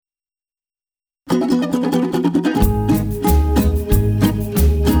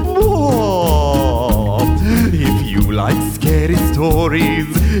like scary stories,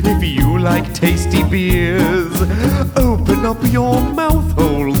 if you like tasty beers, open up your mouth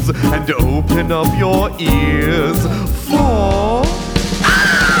holes and open up your ears for... Booze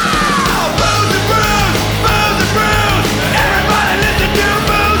and Brews! Booze and Brews! Everybody listen to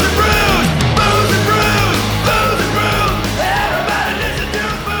Booze and Brews! Booze and Brews! Booze and Brews! Everybody listen to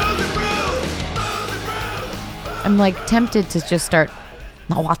Booze and Brews! Booze and Brews! I'm like tempted to just start.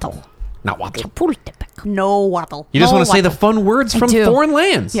 Nahuatl. Not waddle. No waddle. You just No want to say the waddle. fun words from do. foreign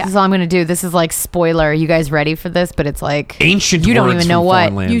lands. This is all I'm gonna do. This is like spoiler. You guys ready for this? But it's like Ancient You don't words even know from what.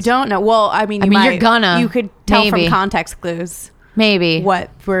 foreign lands. You don't know. Well, I mean, you're gonna. You could tell Maybe. from context clues Maybe. what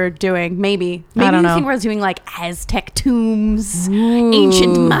we're doing. Maybe I don't you know. think we're doing like Aztec tombs,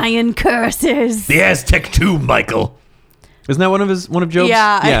 ancient Mayan curses. The Aztec tomb, Michael. Isn't that one of Job's?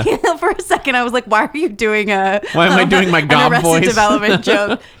 Yeah. For a second, I was like, "Why are you doing a? Why am I doing my an gob Arrested voice? Development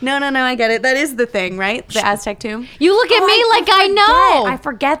joke? No, I get it. That is the thing, right? The Aztec tomb. You look at me like I know. I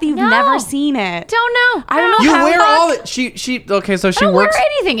forget that you've No. never seen it. Don't know. I don't know. You how wear the- all the she okay, so she I don't works. wear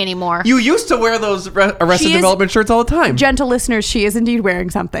anything anymore. You used to wear those Arrested She is- Development shirts all the time. Gentle listeners, she is indeed wearing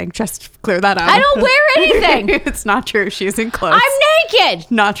something. Just clear that out. I don't wear anything. It's not true. She isn't close. I'm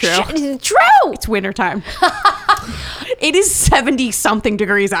naked. Not true. True. It's wintertime. It is 70-something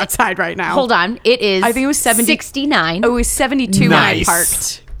degrees outside right now. Hold on. It is. I think it was 69. Oh, it was 72 when I Nice.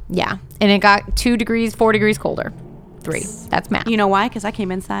 parked. Yeah, and it got 2 degrees, 4 degrees colder. 3. That's math. You know why? Because I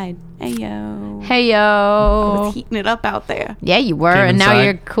came inside. Hey, yo. Hey I yo. was heating it up out there. Yeah, you were, Came and now inside.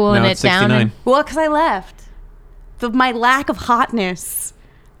 you're cooling Now it it's down. 69. And, Well, because I left. My lack of hotness.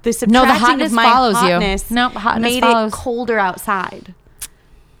 The No, the subtracting hotness of my follows you. hotness Nope, hotness made follows. it colder outside.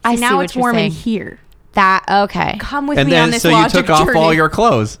 I see now what it's you're warm in saying. here. That okay. Come with And me on then this so you logic took off journey. all your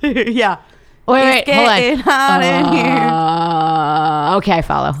clothes. Yeah. Wait, It's hold getting on. hot in here. Okay, I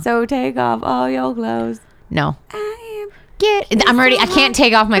follow. So take off all your clothes. No. I am. I'm already. I can't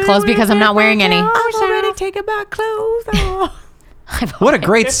take off my clothes because I'm not wearing any. I'm already taking my clothes off. What a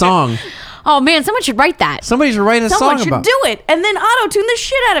great song. Oh man, someone should write that. Somebody should write a Someone song should about. do it and then auto-tune the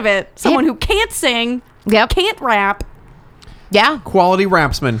shit out of it. Someone who can't sing, Yep. can't rap. Yeah. Quality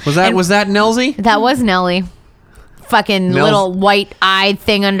Rapsman. Was that And- Nelsy? That was Nelly. Fucking Nels- little white-eyed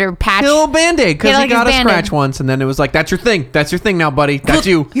thing under patch. Little Band-Aid, because Yeah, he like got a his Band-Aid. scratch once, and then it was like, that's your thing. That's your thing now, buddy. That's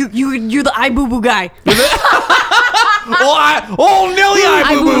you. You're the iBoo-Boo guy. Nelly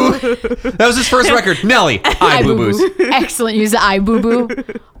I Boo Boo. That was his first record. Nelly I Boo Boos. Excellent. Use the I boo boo.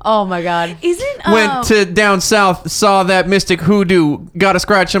 Oh my god. Isn't Went to down south, saw that mystic hoodoo, got a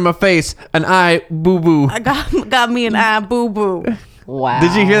scratch on my face, an eye boo boo. I got me an iBoo-Boo. Wow.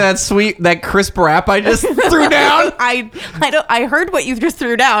 Did you hear that crisp rap I just threw down? I heard what you just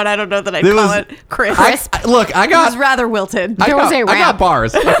threw down. I don't know that I'd There call was- it crisp. Look, I It was got. rather wilted. I There was a got rap.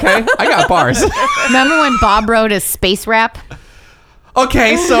 bars. Okay, I got bars. Remember when Bob wrote his space rap?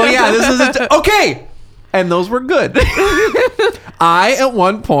 Okay, so yeah, this is okay, and those were good. I at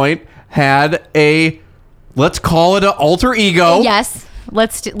one point had let's call it an alter ego. Yes.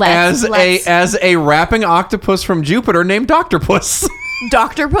 Let's. Let's. As a rapping octopus from Jupiter named Dr. Puss.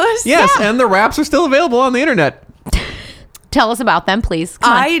 Dr. Puss? Yes, and the raps are still available on the internet. Tell us about them, please.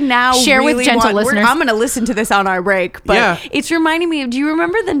 Come on. I now share really with gentle want, listeners. I'm going to listen to this on our break, but Yeah. it's reminding me of, do you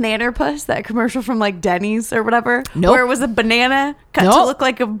remember the Nannerpuss, that commercial from like Denny's or whatever? Nope. Where it was a banana cut to Nope. look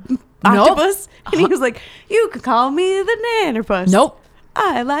like a octopus? And he was like, you could call me the Nannerpuss. Nope.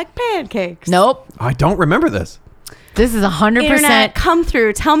 I like pancakes. Nope. I don't remember this. This is 100%. Internet, come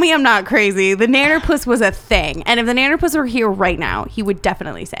through. Tell me I'm not crazy. The Nannerpuss was a thing. And if the Nannerpuss were here right now, he would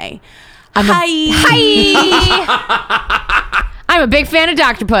definitely say, Hi. I'm a big fan of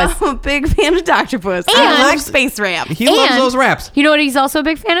Dr. Puss. I'm a big fan of Dr. Puss. And- I like Space Ramp. He loves those raps. You know what he's also a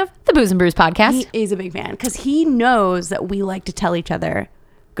big fan of? The Booze and Brews podcast. He is a big fan because he knows that we like to tell each other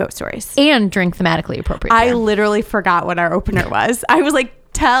ghost stories. And drink thematically appropriate. I beer. literally forgot what our opener was. I was like,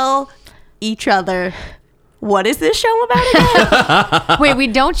 tell each other, what is this show about again? Wait, we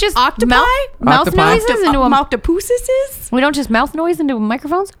don't just Octopi? mouth Octopi? noises into a Octopuses? we don't just mouth noise into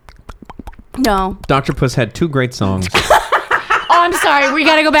microphones? No. Dr. Puss had two great songs. Oh, I'm sorry. We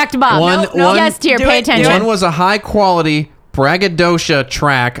got to go back to Bob. One- yes, dear. do Pay it, do attention. One was a high quality braggadocio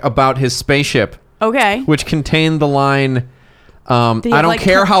track about his spaceship, Okay. which contained the line, you I have, don't like,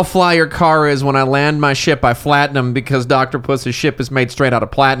 care how fly your car is, when I land my ship, I flatten them because Dr. Puss's ship is made straight out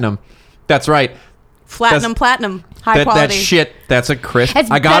of platinum. That's right. Platinum. High That quality. shit, that's a crisp.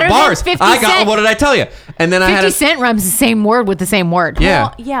 It's I got better than bars. 50 I got, Cent. what did I tell you? And then I had 50 a, Cent rhymes the same word with the same word. yeah.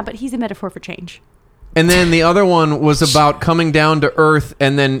 Well, yeah, but he's a metaphor for change. And then the other one was about coming down to Earth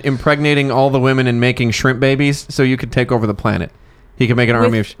and then impregnating all the women and making shrimp babies so you could take over the planet. He can make an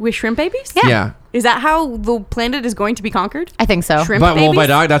army of. With shrimp babies? Yeah. Is that how the planet is going to be conquered? I think so. Shrimp But babies?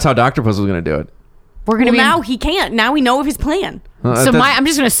 that's how Dr. Puss was going to do it. We're gonna Well, be now he can't. Now we know of his plan. so I'm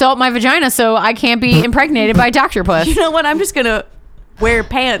just gonna sew up my vagina so I can't be impregnated by Dr. Puss. You know what? I'm just gonna wear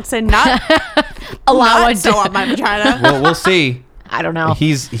pants and not Allow not it sew to- up my vagina. Well, we'll see. I don't know.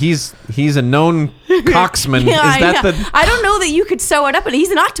 He's a known coxman. Yeah, Is that yeah. the? I don't know that you could sew it up, but he's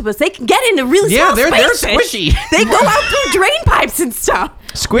an octopus. They can get into really Yeah, small they're spaces. squishy. They go out through drain pipes and stuff.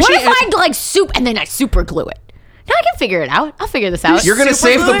 Squishy. What if and- I like soup and then I super glue it? No, I can figure it out. I'll figure this out. You're gonna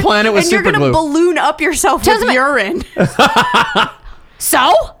Super save the glue it, planet with and you're super gonna glue. balloon up yourself Doesn't with it- urine.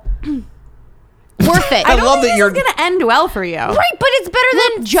 So worth it. I love that This you're. is gonna end well for you. right, but it's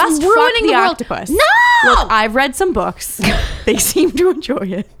better than Just ruining fuck the the world. octopus. No, Look, I've read some books. They seem to enjoy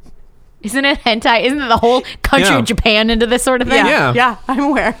it. isn't it hentai? Isn't it the whole country Yeah. of Japan into this sort of thing? Yeah. I'm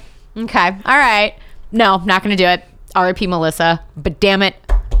aware. Okay. All right. No, not going to do it. R.I.P. Melissa. But damn it,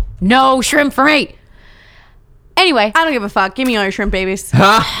 no shrimp for me. Anyway, I don't give a fuck. Give me all your shrimp babies. Come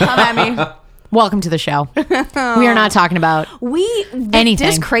at me. welcome to the show. We are not talking about. Anything.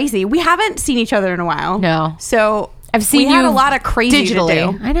 This crazy. We haven't seen each other in a while. No. So I've seen we had you a lot of crazy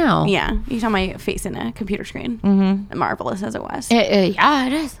digitally. to do. I know. Yeah. You saw my face in a computer screen. Mm-hmm. Marvelous as it was. Yeah,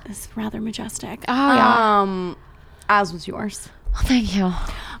 it is. It's rather majestic. Oh, yeah. As was yours. Oh, thank you.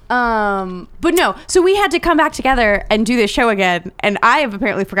 But no, so we had to come back together and do this show again, and I have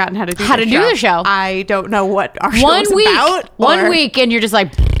apparently forgotten how to do the show. I don't know what our show One is week. about. One or- week, and you're just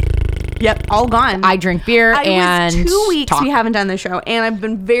like, Yep, all gone. I drink beer It and was 2 weeks talk. we haven't done the show, and I've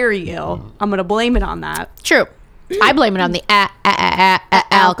been very ill. I'm gonna blame it on that. True. I blame it on the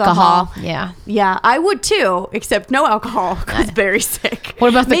alcohol. Yeah. Yeah, I would too, except no alcohol because very sick. What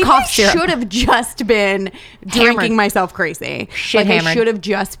about the Maybe cough I syrup? should have just been drinking Hammered. myself crazy. Shit like I hammered. should have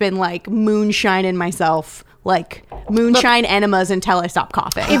just been like moonshining myself, like moonshine enemas until I stopped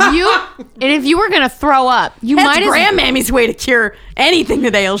coughing. If you were gonna throw up, you That's might as grandmammy's way to cure anything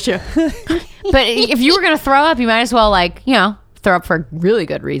that ails you. But if you were gonna throw up, you might as well throw up for a really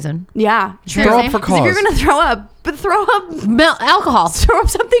good reason. Yeah, True. Throw up for 'Cause if you're cause. gonna throw up, but throw up Alcohol.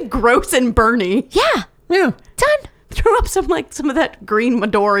 something gross and burny. Yeah. Yeah. Done. Throw up some of that green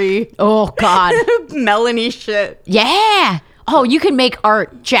Midori, Oh God. melony shit. Yeah. Oh, you can make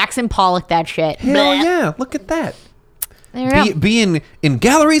art. Jackson Pollock that shit. Hell Blech. yeah! Look at that. There you go. Be in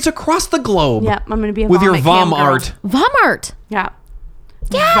galleries across the globe. Yeah, I'm gonna be a with your vomit cam vom girl. art. Vom art. Yeah.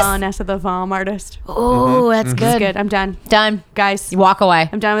 Yes. Vanessa the Vom artist. Oh, that's That's good. good. I'm done. Done. Guys, You walk away.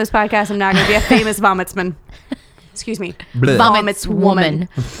 I'm done with this podcast. I'm not going to be a famous vomitsman. Excuse me. Blech. Vomits woman.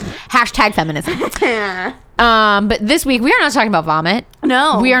 Hashtag feminism. But this week we are not talking about vomit.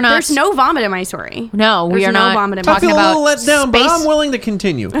 No. We are not- There's no vomit in my story. No, we There's are no not vomit in my I talking feel a about little let down, but space- I'm willing to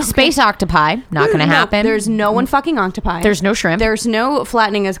continue. Space octopi. Not going to No, happen. There's no one fucking octopi. There's no shrimp. There's no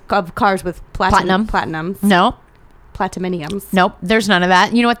flattening of cars with Platinum. platinums. No. Platinuminiums. Nope. There's none of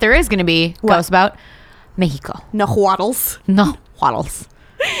that. You know what there is going to be What? ghosts about? Mexico. No waddles. No. Waddles.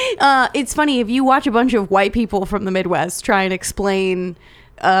 It's funny if you watch a bunch of white people from the Midwest try and explain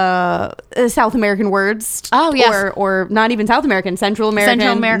South American words. Oh, yes. or not even South American, Central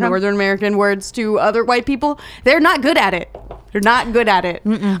American, Northern American words to other white people. They're not good at it. They're not good at it.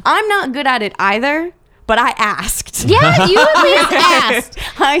 I'm not good at it either. But I asked. Yeah, you at least asked.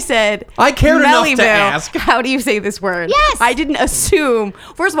 I said, I cared enough to Mellyville, ask. How do you say this word? Yes. I didn't assume.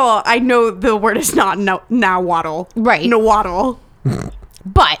 First of all, I know the word is not now waddle. Right. No waddle.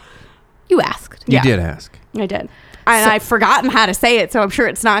 But you asked. You Yeah. did ask. I did. And I've forgotten how to say it, so I'm sure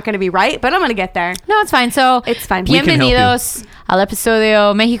it's not going to be right, but I'm going to get there. No, it's fine. So, It's fine. We can help you. bienvenidos al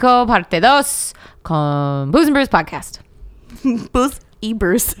episodio México parte 2 con Booze and Brews podcast. Booze y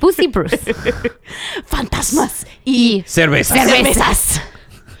Bruce. Booze y Bruce. Fantasmas Y Cerveza. cervezas.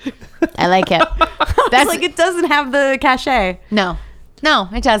 I like it. That's like it doesn't have the cachet. no,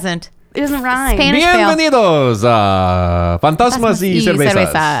 it doesn't. It doesn't rhyme. Spanish fail. Bienvenidos a Fantasmas y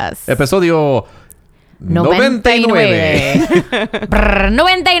Cervezas. Episodio 99. Brr,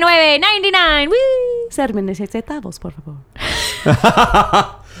 99, 99. Woo. Sermen centavos, por favor.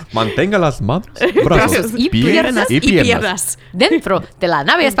 Mantenga las manos, brazos, y pies piernas. y piernas. Dentro de la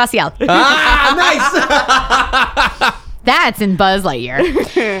nave espacial. Ah, nice. That's in Buzz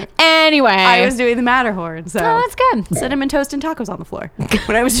Lightyear. Anyway. I was doing the Matterhorn, so. Oh, that's good. Cinnamon toast and tacos on the floor.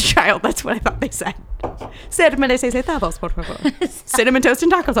 When I was a child, that's what I thought they said. Cinnamon centavos, por favor. Cinnamon toast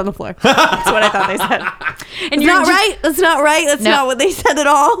and tacos on the floor. That's what I thought they said. And It's you're not just- right. That's not right. That's No. not what they said at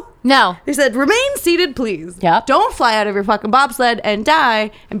all. No. They said, remain seated, please. Yep. Don't fly out of your fucking bobsled and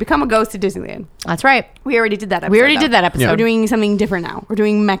die and become a ghost at Disneyland. That's right. We already did that episode. We already though. did that episode. Yeah. We're doing something different now. We're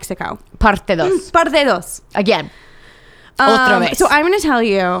doing Mexico. Parte dos. Parte dos. Again. Otra vez. So I'm going to tell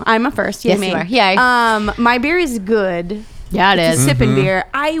you, I'm a first. Yes, me. you are. Yay. My beer is good. Yeah, it It's a is. sipping beer.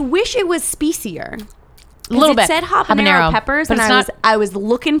 I wish it was specier. A little bit. It said habanero peppers, but and it's I was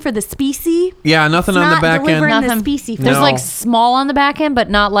looking for the specie. Yeah, nothing It's on the not back end. delivering the Nothing. specie. There's No. like small on the back end, but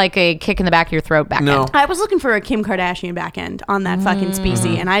not like a kick in the back of your throat back No. end. I was looking for a Kim Kardashian back end on that fucking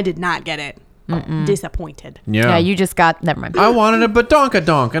specie, and I did not get it. Disappointed. Yeah, you just got. Never mind. I wanted a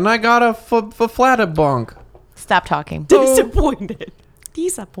badonkadonk, and I got a flattabonk. Stop talking. Disappointed.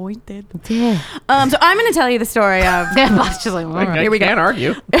 Disappointed. Yeah. So I'm going to tell you the story of. Bob's just like, all right. Here we can't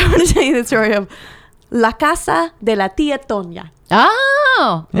argue. I'm going to tell you the story of La Casa de la Tía Toña.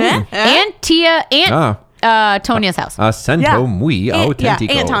 Oh. Aunt Tia, Tonia's house. Acento muy auténtico.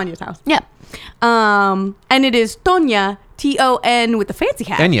 Aunt Tanya's house. Yeah. And it is Toña, Ton with the fancy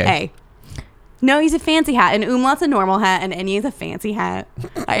hat. Enye. A. No, he's a fancy hat, and Umlaut's a normal hat, and Enye is a fancy hat.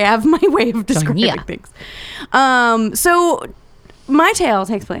 I have my way of describing Toña. things. So my tale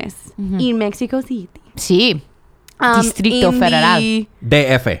takes place in Mexico City. Sí. Distrito in Federal. the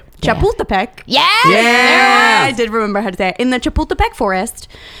DF. Chapultepec. Yeah. Yeah. I did remember how to say it. In the Chapultepec forest,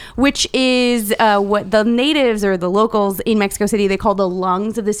 which is what the natives or the locals in Mexico City, they call the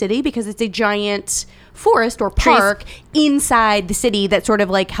lungs of the city, because it's a giant forest or park inside the city that sort of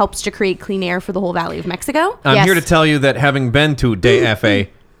like helps to create clean air for the whole Valley of Mexico. I'm Yes. here to tell you that having been to DF,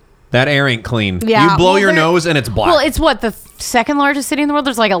 that air ain't clean. Yeah. You blow Well, your there- nose and it's black. Well, it's what, the second largest city in the world?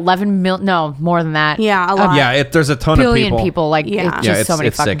 There's like 11 million. No, more than that. Yeah, a lot. yeah, there's a ton Billion of people. Like, Yeah. it's Yeah, just so it's- many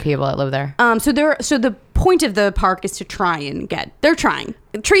it's fucking sick. people that live there. So the point of the park is to try and they're trying.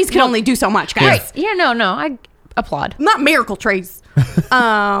 Trees can only do so much, guys. Yeah, no, I applaud. Not miracle trees.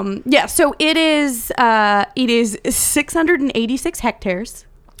 So it is 686 hectares.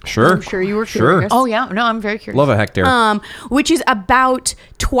 Sure. I'm sure you were Sure. curious. Oh, yeah. No, I'm very curious. Love a hectare. Which is about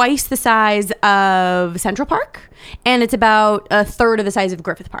twice the size of Central Park, and it's about a third of the size of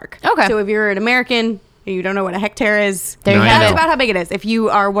Griffith Park. Okay. So if you're an American and you don't know what a hectare is, There you No, I have know. that's it. about how big it is. If you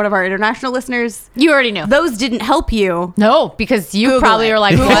are one of our international listeners, You already know. those didn't help you. No, because you Google probably it. are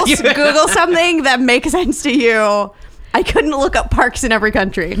like, Google, what? Google something that makes sense to you. I couldn't look up parks in every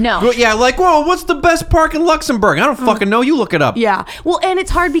country. No. Well, yeah, like, whoa, what's the best park in Luxembourg? I don't fucking know. You look it up. Yeah. Well, and it's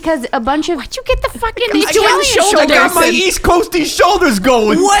hard because a bunch of Where'd you get the fucking I Italian got shoulders? I got my And- East Coasty shoulders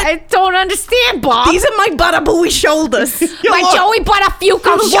going. What? I don't understand, Bob. These are my butterbooey shoulders. my look. Joey Buttafuoco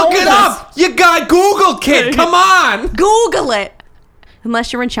Look shoulders. it up. You got Google, kid. Come on. Google it.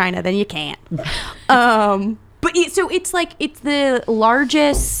 Unless you're in China, then you can't. But it's like it's the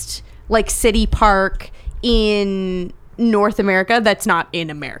largest like city park in North America that's not in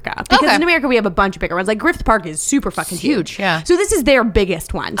America. Because Okay. in America we have a bunch of bigger ones. Like Griffith Park is super fucking huge. yeah. So this is their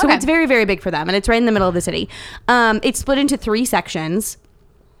biggest one. So Okay. it's very, very big for them. And it's right in the middle of the city. It's split into 3 sections.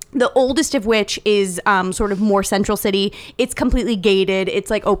 The oldest of which is sort of more central city. It's completely gated. It's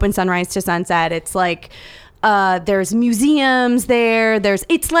like open sunrise to sunset. It's like there's museums there.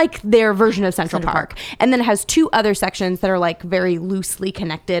 It's like their version of Central Park. And then it has 2 other sections that are like very loosely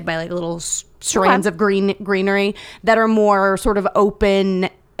connected by like little strands of greenery that are more sort of open,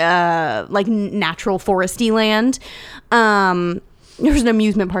 like natural foresty land. There's an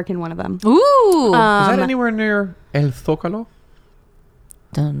amusement park in one of them. Ooh. Is that anywhere near El Zócalo?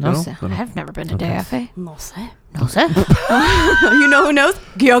 Don't No? know. I've never been to DFA. No sé. No, sir. You know who knows?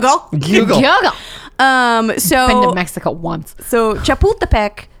 Gyogo. Gyogo. So Been to Mexico once. So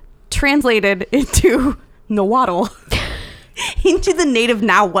Chapultepec, translated into Nahuatl, into the native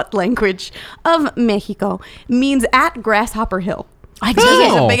Nahuatl language of Mexico, means at Grasshopper Hill. I Because dig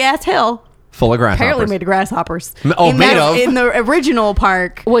it's it. a big ass hill. Full of grasshoppers. Apparently made of grasshoppers. Oh, made of? In the original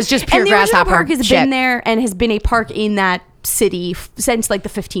park. Was just pure and the grasshopper original park has shit. been there and has been a park in that city since like the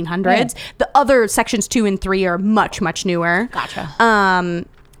 1500s. The other sections 2 and 3 are much, much newer. Gotcha.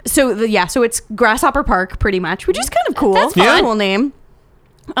 So it's Grasshopper Park pretty much, which is kind of cool. That's It's a fun. cool name.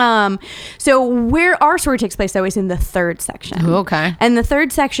 So where our story takes place though is in the 3rd section. Ooh, okay. And the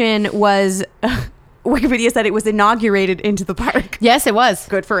 3rd section was Wikipedia said it was inaugurated into the park. Yes, it was.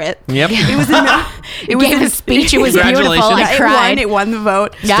 Good for it. Yep. It was It gave a speech. It was beautiful. Congratulations. I it cried. won. It won the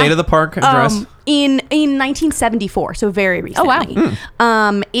vote. Yeah. State of the park address. In 1974, so very recently. Oh,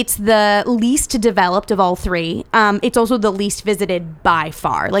 wow. It's the least developed of all 3. It's also the least visited by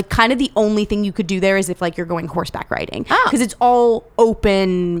far. Like kind of the only thing you could do there is if like you're going horseback riding, Oh. because it's all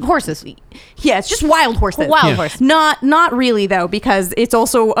open Horses. Yeah, it's just wild horses. Wild Yeah. horse. Not really though, because it's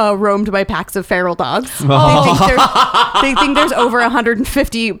also roamed by packs of feral dogs. They think there's over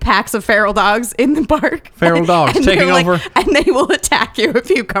 150 packs of feral dogs in the park. Feral dogs And taking they're like- over. and they will attack you if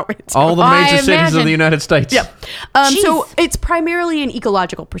you go into All the I major am cities of the United States. Yep. So it's primarily an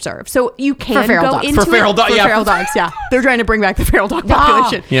ecological preserve. So you can feral go dogs. into For feral it dogs, for yeah. feral dogs. Yeah, they're trying to bring back the feral dog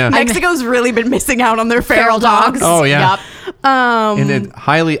population. Yeah. Mexico's really been missing out on their feral dogs. Oh, yeah. Yep. And a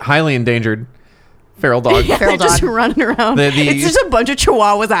highly endangered feral dog. Yeah, Feral they're just dog. running around. The- It's just a bunch of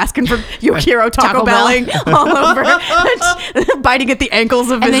chihuahuas asking for Yokiro Taco Taco Bell. Belling all over, biting at the ankles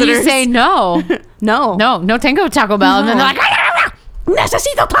of And then visitors. you say no, no, no Tango Taco Bell, and then they're like,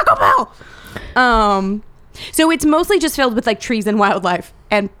 necesito Taco Bell. So it's mostly just filled with like trees and wildlife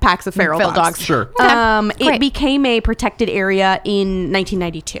and packs of feral dogs. Sure. Great. It became a protected area in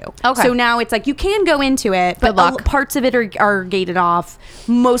 1992. Okay. So now it's like you can go into it, but Good luck. parts of it are gated off,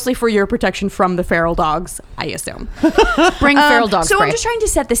 mostly for your protection from the feral dogs, I assume. bring feral dog So spray. I'm just trying to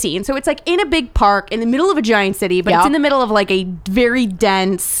set the scene. So it's like in a big park in the middle of a giant city, but Yep. it's in the middle of like a very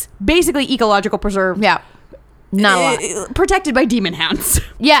dense, basically ecological preserve. Yeah, not a lot. Protected by demon hounds.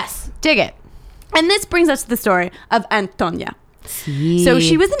 Yes, dig it. And this brings us to the story of Antonia. So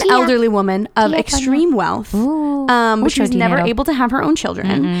she was an elderly woman of extreme wealth, but she was Mucho never dinero. able to have her own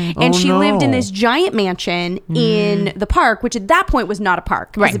children. And Oh, she lived in no. this giant mansion in the park, which at that point was not a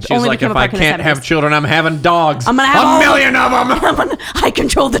park. Right. It She's only like, became if a I park in the can't have 70s. children, I'm having dogs. I'm gonna have a all- million of them. I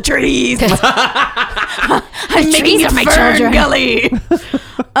control the trees. I'm making trees a are my fern children. gully.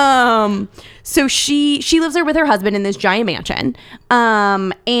 So she lives there with her husband in this giant mansion.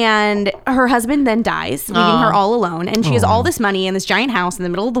 And her husband then dies, leaving her all alone. And she has all this money in this giant house in the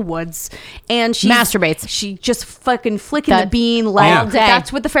middle of the woods. And she Masturbates. She just fucking flicking the That- bean yeah. like all day.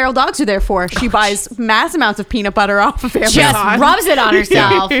 that's what the feral dogs are there for. She buys mass amounts of peanut butter off of Just Amazon. rubs it on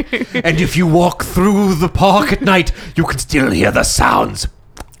herself. And if you walk through the park at night, you can still hear the sounds.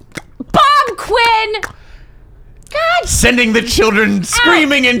 Bob Quinn, God, Sending the children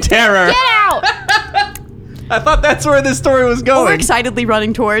screaming in terror. get out. I thought that's where this story was Or going. excitedly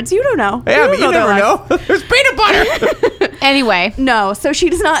running towards. You don't know. Yeah, but you their never lives. know. There's peanut butter. Anyway, No, so she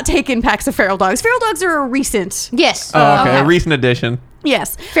does not take in packs of feral dogs. Feral dogs are a recent. yes. Oh, okay. A recent addition.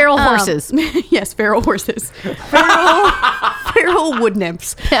 Yes. Feral horses. Yes, feral horses. Feral wood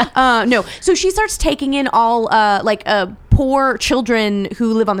nymphs. No. So she starts taking in all poor children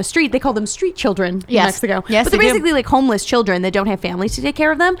who live on the street. They call them street children in Yes. Mexico. Yes, but they're they do. basically like homeless children that don't have families to take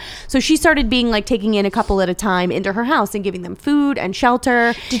care of them. So she started being like taking in a couple at a time into her house and giving them food and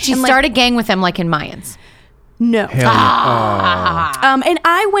shelter. Did she And, like, start a gang with them like in Mayans? No. Hell yeah. And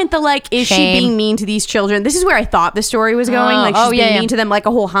I went is Shame. she being mean to these children? This is where I thought the story was going. Oh, Like she's oh, yeah, being yeah. mean to them, like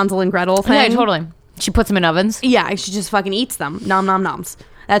a whole Hansel and Gretel thing. Yeah, totally. She puts them in ovens. Yeah, she just fucking eats them. Nom nom noms.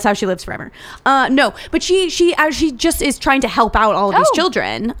 That's how she lives forever. No, but she just is trying to help out all of these Oh.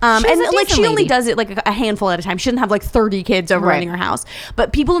 children. She's And a like decent she only lady. does it like a handful at a time. She doesn't have like 30 kids over Right. running her house.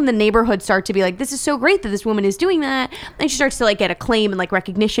 But people in the neighborhood start to be like, this is so great that this woman is doing that. And she starts to like get acclaim and like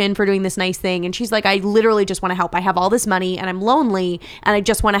recognition for doing this nice thing. And she's like, I literally just want to help. I have all this money and I'm lonely and I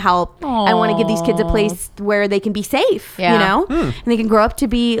just want to help. I want to give these kids a place where they can be safe, Yeah. you know? And they can grow up to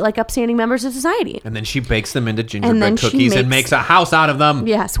be like upstanding members of society. And then she bakes them into And then gingerbread she cookies and makes- makes a house out of them.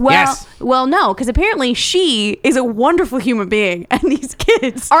 Yes. Well, Yes. well, no, because apparently she is a wonderful human being, and these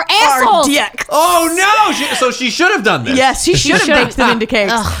kids Are assholes. dicks. Oh no! So she should have done this. Yes, she should have should've. baked them into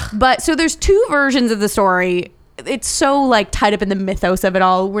cakes. But so there's two versions of the story. It's so like tied up in the mythos of it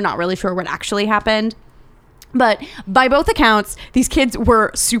all. We're not really sure what actually happened. But by both accounts, these kids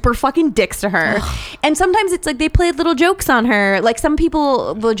were super fucking dicks to her. And sometimes it's like they played little jokes on her. Like some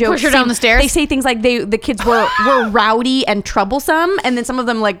people will joke. Push her down the stairs? They say things like the kids were rowdy and troublesome. And then some of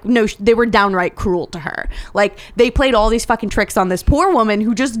them like, no, they were downright cruel to her. Like they played all these fucking tricks on this poor woman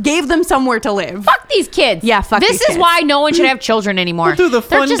who just gave them somewhere to live. Fuck these kids. Yeah, fuck This these is kids. why no one should have children anymore. We'll do the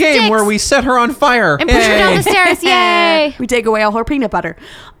They're fun just game dicks. where we set her on fire and push her down the stairs. Yay! We take away all her peanut butter.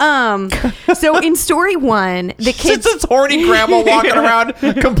 So in story one, the kids... It's this horny grandma walking around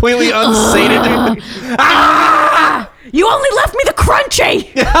completely unsated. You only left me the crunchy.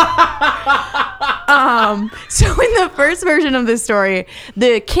 So in the first version of this story,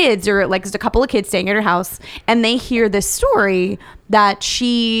 the kids are like just a couple of kids staying at her house, and they hear this story that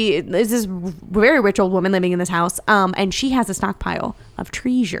she is this very rich old woman living in this house, and she has a stockpile of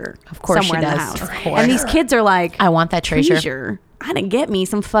treasure. Of course she somewhere in the does. house. Of course. And these kids are like, I want that treasure. I didn't get me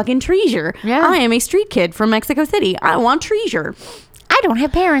some fucking treasure. Yeah. I am a street kid from Mexico City. I want treasure. I don't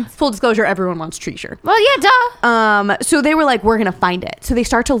have parents. Full disclosure, everyone wants treasure. Well, yeah, duh. So they were like, we're gonna find it. So they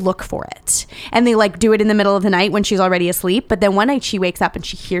start to look for it, and they like do it in the middle of the night when she's already asleep. But then one night she wakes up and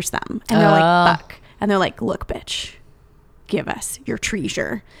she hears them, and they're like, "Fuck!" And they're like, "Look, bitch, give us your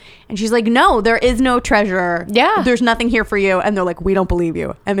treasure. And she's like, no, there is no treasure. Yeah. There's nothing here for you. And they're like, we don't believe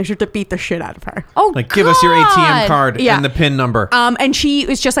you. And they start to beat the shit out of her. Oh, Like, give us your ATM card Yeah. and the PIN number. And she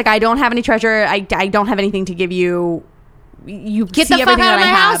was just like, I don't have any treasure. I don't have anything to give you. You Get see the fuck everything out of that I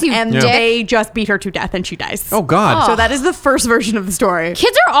my have. house, you and dick. they just beat her to death and she dies. Oh, God. So that is the first version of the story.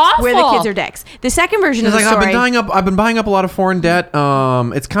 Kids are awful. Where the kids are dicks. The second version It's of the like, story. I've been buying up a lot of foreign debt.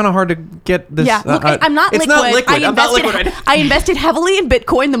 It's kind of hard to get this. Yeah, look, I'm not it's liquid. not liquid. I'm not liquid. I invested heavily in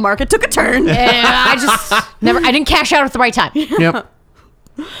Bitcoin. The market took a turn. Yeah, I didn't cash out at the right time. Yep.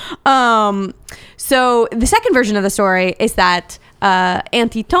 So the second version of the story is that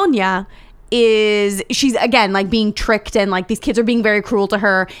Auntie Tonya she's again like being tricked and like these kids are being very cruel to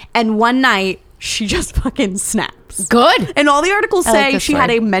her. And one night she just fucking snaps. Good. And all the articles I like say this she had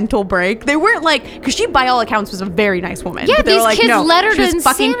story. a mental break. They weren't like, because she, by all accounts, was a very nice woman. Yeah, But they were these like, kids no, led her she to was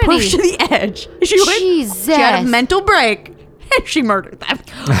fucking insanity. pushed to the edge. She had a Jesus. mental break and she murdered them.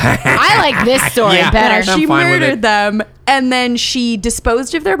 I like this story Yeah. better. I'm She fine with murdered it. them and then she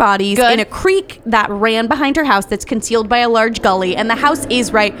disposed of their bodies Good. in a creek that ran behind her house that's concealed by a large gully. And the house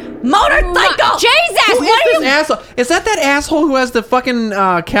is motorcycle. Jesus, Who what is are this you? asshole? Is that asshole who has the fucking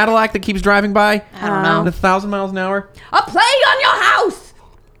Cadillac that keeps driving by? I don't know. 1,000 miles an hour? A plague on your house.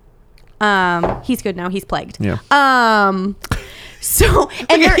 He's good now. He's plagued. Yeah. So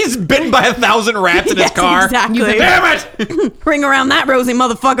and there- He's bitten by 1,000 rats in his Yes, car. exactly. Damn it! Ring around that rosy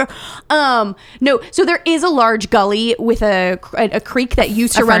motherfucker. No, so there is a large gully with a creek that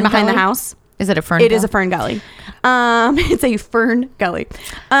used to A run fern behind the gully? house. Is it a fern? It is a fern gully. It's a fern gully.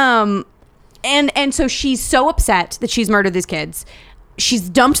 And so she's so upset that she's murdered these kids. She's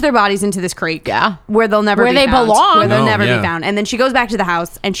dumped their bodies into this creek. Yeah. Where they'll never Where be they found. belong. Where they'll Oh, never yeah. be found. And then she goes back to the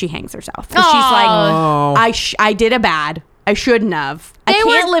house and she hangs herself. And Aw. she's like, I did a bad. I shouldn't have. I They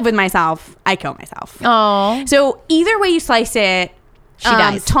can't were- live with myself. I kill myself. Oh. So either way you slice it, She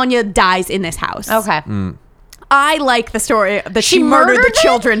dies. Tonya dies in this house. Okay. I like the story that she She murdered the murdered them?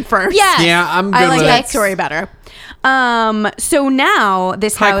 children first. Yes. Yeah, I'm good I like with that it. story better. So now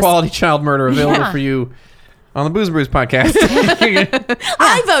this High house, quality child murder available Yeah. for you on the Booze and Brews podcast.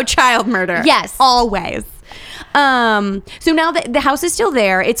 I vote child murder. Yes. always. So now the house is still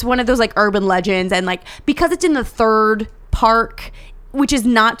there. It's one of those like urban legends, and like because it's in the third park, which is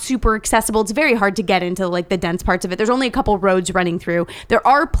not super accessible, it's very hard to get into like the dense parts of it. There's only a couple roads running through. There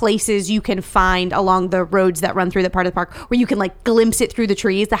are places you can find along the roads that run through that part of the park where you can like glimpse it through the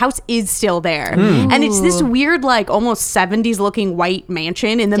trees. The house is still there, and it's this weird like almost 70s looking white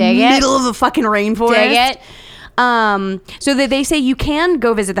mansion in the Dig it. middle of the fucking rainforest. Dig it. So that they say you can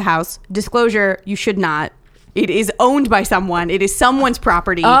go visit the house. Disclosure, you should not. It is owned by someone. It is someone's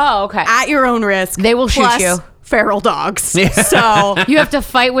property. Oh, okay. At your own risk. They will shoot plus you. Feral dogs. So, You have to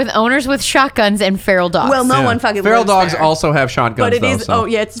fight with owners with shotguns and feral dogs. well, no Yeah. one fucking Feral lives dogs there. also have shotguns, But it though. is. So. Oh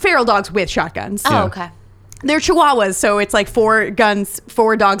yeah, it's feral dogs with shotguns. Oh, Yeah. okay. They're Chihuahuas, so it's like 4 dogs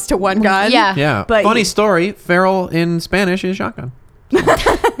to 1 gun. Yeah. Yeah. But Funny story. Feral in Spanish is shotgun.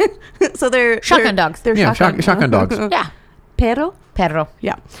 So they're Shotgun dogs. They're Yeah, shotgun. shotgun dogs. Yeah. Perro. Perro.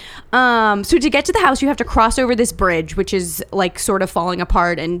 Yeah. So to get to the house, you have to cross over this bridge, which is like sort of falling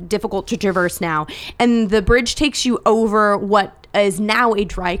apart and difficult to traverse now. And the bridge takes you over what is now a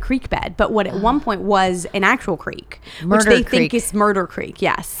dry creek bed, but what at one point was an actual creek, which Murder they think Creek. is Murder Creek.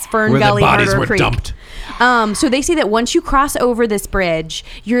 Yes, Fern Where the Gully bodies Murder were Creek. dumped. So they say that once you cross over this bridge,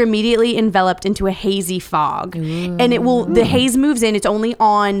 you're immediately enveloped into a hazy fog, and the haze moves in. It's only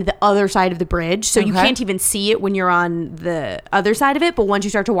on the other side of the bridge, so you Okay. can't even see it when you're on the other side of it. But once you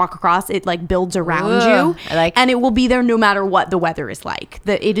start to walk across, it like builds around Ugh, you, I like- and it will be there no matter what the weather is like.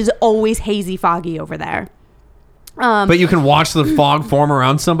 It is always hazy, foggy over there. But you can watch the fog form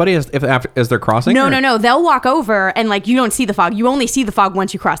around somebody as they're crossing? No, or- no, no. They'll walk over, and like you don't see the fog. You only see the fog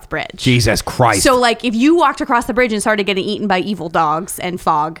once you cross the bridge. Jesus Christ. So, like, if you walked across the bridge and started getting eaten by evil dogs and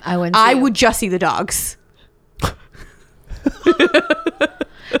fog, I wouldn't see it. would just see the dogs.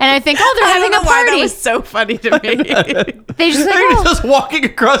 And I think, oh, they're having a party. That was so funny to me. They just like, They're oh. just walking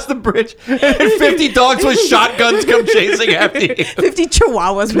across the bridge, and 50 dogs with shotguns come chasing after you. 50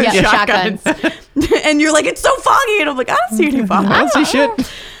 chihuahuas with Yeah, shotguns. And you're like, it's so foggy. And I'm like, I don't see any fog. I don't see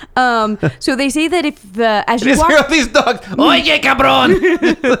shit. So they say that if as you Just hear walk, all these dogs. Oye, cabrón.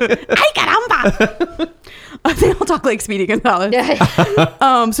 ay caramba. They all talk like Speedy Gonzalez.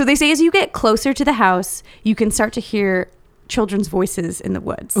 So they say as you get closer to the house, you can start to hear children's voices in the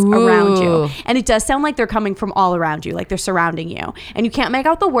woods around you, Ooh. and it does sound like they're coming from all around you, like they're surrounding you, and you can't make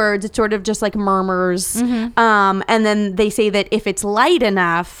out the words. It's sort of just like murmurs. And then they say that if it's light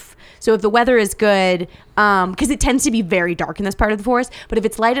enough, So if the weather is good, because it tends to be very dark in this part of the forest, but if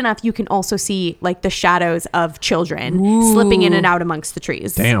it's light enough, you can also see like the shadows of children slipping in and out amongst the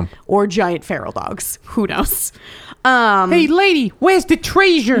trees. Damn. Or giant feral dogs. Who knows? Hey, lady, where's the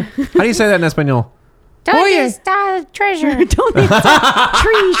treasure? How do you say that in Espanol? ¿Dónde está the treasure?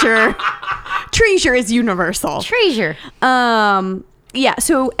 Treasure. Treasure is universal. Treasure. Yeah,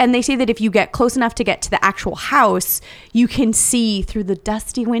 so, and they say that if you get close enough to get to the actual house, you can see through the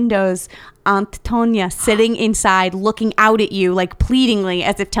dusty windows Antonia sitting inside, looking out at you, like pleadingly,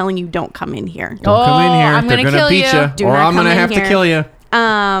 as if telling you, don't come in here. Don't come in here. I'm They're gonna gonna kill beat you. you, Do or not I'm gonna come in have to here. kill you.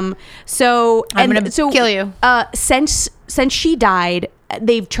 So I'm and gonna so kill you. Since she died,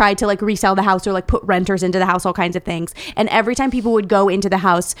 they've tried to like resell the house or like put renters into the house, all kinds of things. And every time people would go into the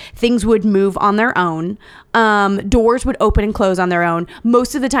house, things would move on their own. Doors would open and close on their own.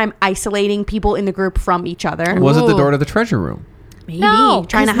 Most of the time, isolating people in the group from each other. Was it the Ooh. door to the treasure room? Maybe No,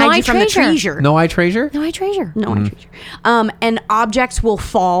 trying to 'cause no hide eye you from the treasure. treasure. No eye treasure? No, I treasure. No eye treasure. And objects will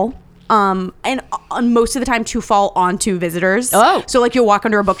fall. And most of the time to fall onto visitors. Oh. So like you'll walk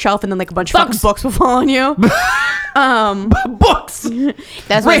under a bookshelf and then like a bunch of fucking Books. books will fall on you. Books.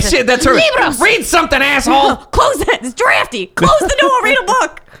 That's what Read it says. shit. That's her. Libros. Read something, asshole. Close it. It's drafty. Close the door. Read a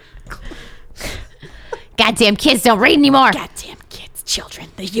book. Goddamn kids don't read anymore. Goddamn kids, children,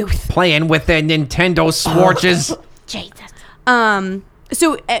 the youth. Playing with their Nintendo Swatches. Jesus.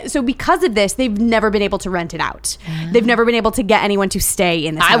 So because of this, they've never been able to rent it out. They've never been able to get anyone to stay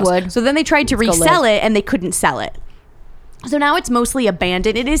in this I house. would. So then they tried to Let's go resell live. it and they couldn't sell it. So now it's mostly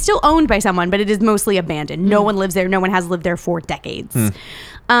abandoned. It is still owned by someone, but it is mostly abandoned. No one lives there. No one has lived there for decades.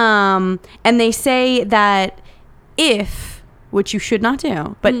 And they say that if, which you should not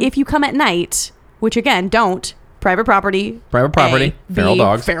do, but if you come at night, which again, don't, private property. Private property. A, Feral B,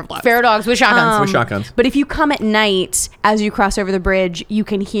 dogs. Feral dogs. Feral dogs with shotguns. With shotguns. But if you come at night, as you cross over the bridge, you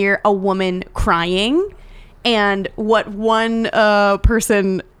can hear a woman crying, and what one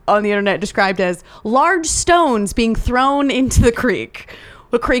person on the internet described as large stones being thrown into the creek.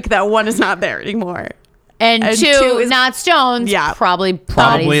 A creek that one is not there anymore. and and two is- not stones. Yeah. Probably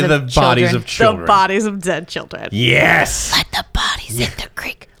Probably the bodies of The children. bodies of dead children. Yes. Let the bodies hit the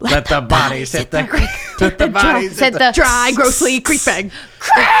creek. Let the bodies hit the creek. Let the bodies Hit the Dry, grossly creek bang.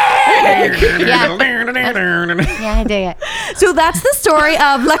 Yeah, I dig it. So that's the story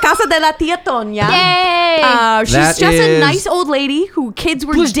of La Casa de la Tia Tonya. Yay! She's That just a is- nice old lady who kids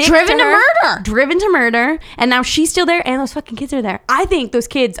were Was dicked driven to her. murder. Driven to murder. And now she's still there and those fucking kids are there. I think those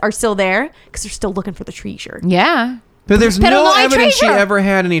kids are still there because they're still looking for the treasure. Yeah. But there's Pero no no hay evidence she treasure. ever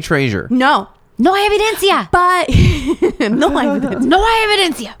had any treasure. No. No evidencia. But no evidence. No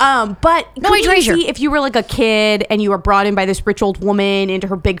evidencia. But No could you treasure. see if you were like a kid and you were brought in by this rich old woman into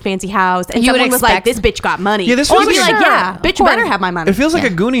her big fancy house and You would someone was like, expect- this bitch got money. Yeah, this You'd feels be like- like, yeah, Sure. bitch, Of you better course. have my money. It feels like Yeah.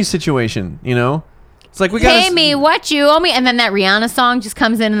 a Goonies situation, you know? It's like we got Pay me what you owe me, and then that Rihanna song just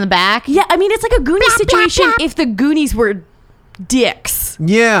comes in the back. Yeah, I mean, it's like a Goonies Blah, blah, situation blah. if the Goonies were dicks.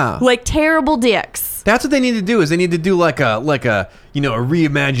 Yeah. Like terrible dicks. That's what they need to do. Is they need to do like a a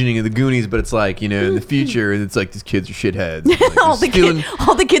reimagining of the Goonies, but it's like in the future, and it's like these kids are shitheads. Like, they're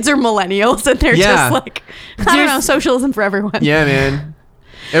all the kids are millennials and they're Yeah. just like, I don't know, socialism for everyone. Yeah, man.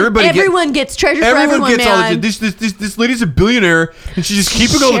 Everyone gets treasure for Everyone everyone, gets all man. this lady's a billionaire and she's just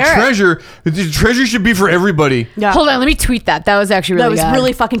keeping all the Share it. treasure. The treasure should be for everybody. Yeah. Hold on, let me tweet that. That was actually really that was good.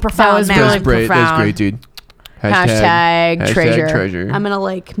 really fucking profound, was man. really That's great. That's profound. great, dude. Hashtag treasure. I'm gonna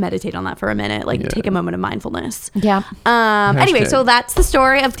like meditate on that for a minute, like Yeah. take a moment of mindfulness. Yeah. Anyway, Hashtag. so that's the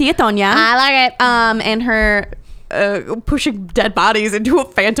story of Tia Tonya. I like it. And her pushing dead bodies into a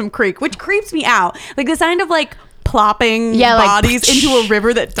phantom creek, which creeps me out. Like the sound of like plopping Yeah, like, bodies into a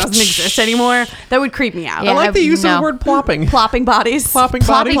river that doesn't exist anymore. That would creep me out. Yeah. I like the use of No. the word plopping. Plopping bodies. Plopping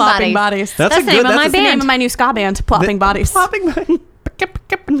Plopping bodies. Plopping bodies. bodies. That's That's a the good. name of my That's the name band. of my new ska band, Plopping Bodies. Plopping bodies.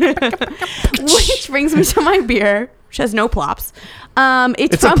 Which brings me to my beer, which has no plops.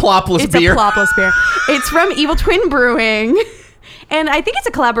 It's a plopless beer. It's a plopless beer. It's from Evil Twin Brewing. And I think it's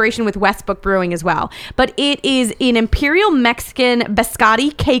a collaboration with Westbrook Brewing as well. But it is an Imperial Mexican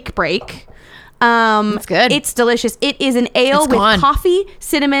biscotti cake break. It's good. It's delicious. It is an ale It's with gone. coffee,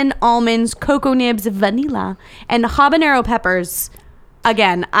 cinnamon, almonds, cocoa nibs, vanilla, and habanero peppers.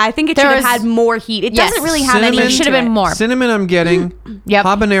 Again, I think it should There have was- had more heat. It Yes. doesn't really have Cinnamon- any. It should have to been it. more. Cinnamon, I'm getting. Yep.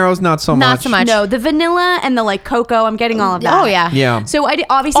 Habaneros, not so much. Not so much. No, the vanilla and the like cocoa, I'm getting all of that. Oh, yeah. Yeah. So I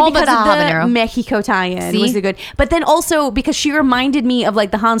obviously All but because of the the habanero. Mexico tie-in See? was the good, but then also because she reminded me of like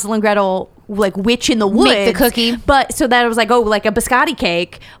the Hansel and Gretel like witch in the woods. Make the cookie. But so that it was like like a biscotti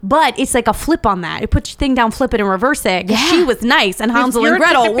cake, but it's like a flip on that. You put your thing down, flip it, and reverse it. 'Cause Yeah. she was nice, and Hansel and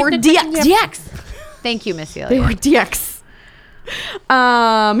Gretel were dicks. DX. Thank you, Miss They Celia. were dicks.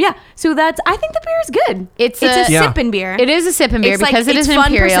 Yeah. So I think the beer is good. It's a a- Yeah. sipping beer. It is a sipping beer It's like- because it is it's an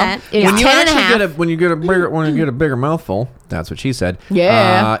fun imperial. percent. It is When you 10 and a actually half. when you get a bigger mouthful, that's what she said.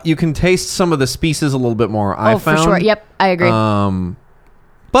 Yeah. you can taste some of the species a little bit more. I Oh, for found. sure. Yep, I agree.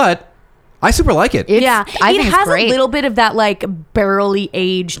 But I super like it. It's- Yeah, I it think it's has great. a little bit of that like barrelly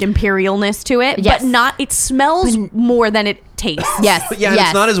aged imperialness to it, Yes. but not. It smells more than it tastes. Yes. Yeah, and yes.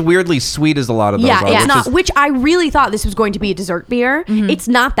 it's not as weirdly sweet as a lot of those. Yeah, are, it's which not. is- Which I really thought this was going to be a dessert beer. Mm-hmm. It's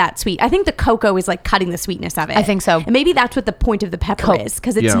not that sweet. I think the cocoa is like cutting the sweetness of it. I think so. And maybe that's what the point of the pepper Coke. is,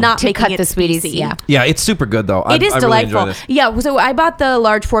 because it's Yeah. not to making cut it the sweeties. spicy. Yeah. Yeah, it's super good though. It is I really enjoy delightful. this. Yeah, so I bought the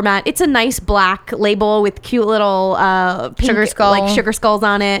large format. It's a nice black label with cute little pink, Sugar skull. like sugar skulls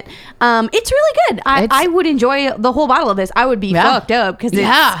on it. It's really good. I It's- would enjoy the whole bottle of this. I would be Yeah. fucked up because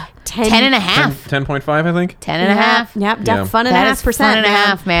Yeah. it's 10 and a half. 10.5, I think. 10 and a half. Yep, Yeah. fun and a That half is percent. fun and a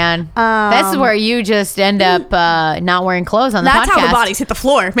half, man. That's where you just end up not wearing clothes on the That's podcast. how the bodies hit the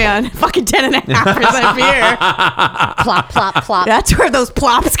floor, man. Fucking 10.5% beer. plop, plop, plop. That's where those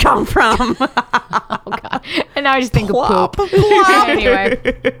plops come from. Oh god! And now I just think Plop. of poop.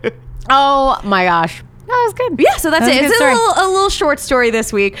 Anyway. Oh my gosh, that was good. Yeah, so that's That was it. a It's good a little short story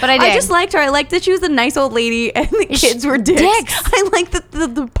this week. But I did. just liked her. I liked that she was a nice old lady and the kids were dicks. dicks. I like that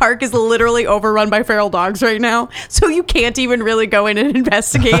the park is literally overrun by feral dogs right now. So you can't even really go in and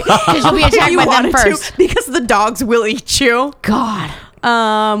investigate. Because you'll be attacked by them first. because the dogs will eat you. God.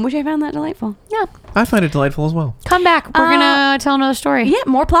 Which I found that delightful. Yeah. I find it delightful as well. Come back. We're gonna tell another story. Yeah,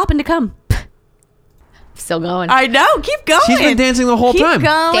 more plopping to come. Still going. I know. Keep going. She's been dancing the whole Keep time.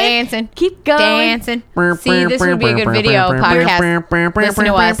 going. Dancing. Keep going. Dancing. See, this would be a good video podcast. Listen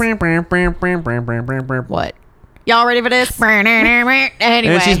to us. What? Y'all ready for this? Anyway.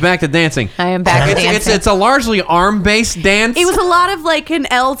 And she's back to dancing. I am back to dancing. It's a largely arm-based dance. It was a lot of like an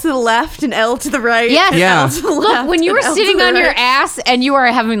L to the left, an L to the right. Yes. an Yeah. L to the Look, left, when you an were L to sitting the on your right. ass and you are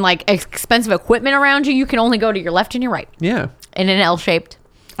having like expensive equipment around you, you can only go to your left and your right yeah. in an L shaped.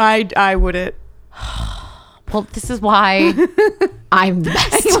 I wouldn't. Well, this is why I'm the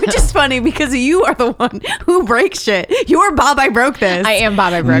best. Which is funny because you are the one who breaks shit. You're Bob, I broke this. I am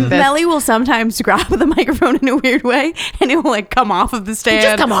Bob. I broke this. Melly will sometimes grab the microphone in a weird way and it will like come off of the stand.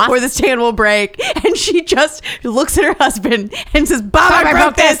 just come off. Or the stand will break. And she just looks at her husband and says, Bob, I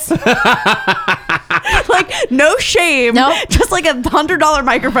broke this. Like, no shame. Nope. Just like $100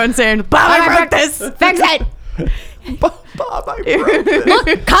 microphone saying, Bob, I broke this. Fix it. Bob, I broke it. Look,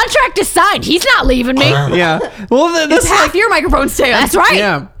 contract is signed. He's not leaving me. Yeah. Well, It's that's half your microphone stand. That's right.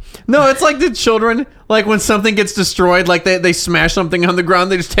 Yeah. No, it's like the children, like when something gets destroyed, like they smash something on the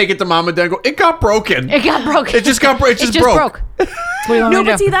ground, they just take it to mom and dad and go, it got broken. It got broken. It just got broke. It just broke. What do you want No, me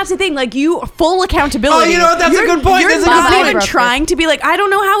to but do? see, that's the thing. Like, you full accountability. Oh, you know what? That's a good point. You're That's a not good point. even I broke trying to be like, I don't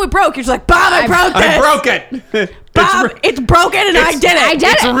know how it broke. You're just like, Bob, I broke this. I broke it. Bob, it's broken and I did it. I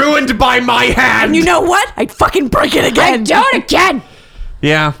did It's it. ruined by my hand. And you know what? I'd fucking break it I again. do it again.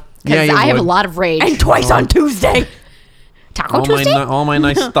 Yeah. Yeah, Because you I have a would. lot of rage. And twice on Tuesday. Taco all Tuesday? all my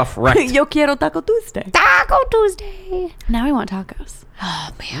nice stuff wrecked. Yo quiero Taco Tuesday. Taco Tuesday. Now I want tacos. Oh,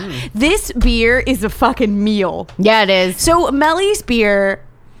 man. This beer is a fucking meal. Yeah, it is. So Melly's beer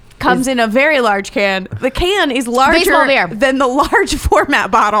comes in a very large can. The can is Baseball larger beer. than the large format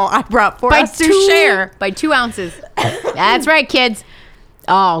bottle I brought for By us to two, share. by 2 ounces. That's right, kids.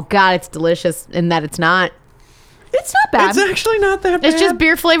 Oh, God, it's delicious in that it's not. It's not bad. It's actually not that bad. It's just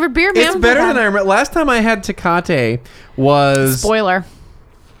beer flavored beer, man. It's better than I remember. Last time I had Tecate was... Spoiler.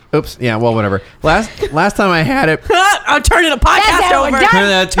 Oops. Yeah, well, whatever. Last time I had it... I'm turning the podcast That's how over. we're done. Turn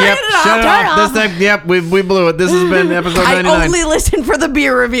that, Turn yep, it off. shut it Turn it off. off. This time, yep, we blew it. This has been episode I 99. only listen for the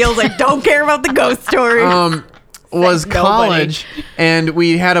beer reveals. I don't care about the ghost story. Was Nobody. college, and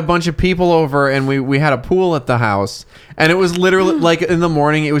we had a bunch of people over, and we had a pool at the house, and it was literally like in the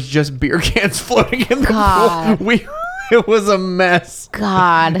morning, it was just beer cans floating in the God. pool. It was a mess.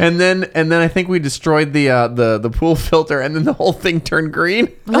 God. And then I think we destroyed the pool filter, and then the whole thing turned green.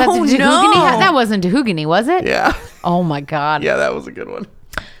 Was that Oh, the no. Tahooganny? That wasn't Tahooganny, was it? Yeah, Oh, my God. yeah, that was a good one.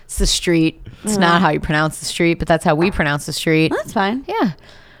 It's the street. It's not how you pronounce the street, but that's how we pronounce the street. That's fine. Yeah.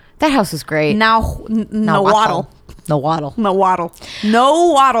 That house was great. Now, no waddle. No waddle. No waddle.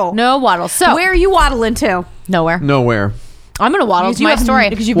 No waddle. No waddle. So, Where are you waddling to? nowhere. Nowhere. I'm going to waddle to my story.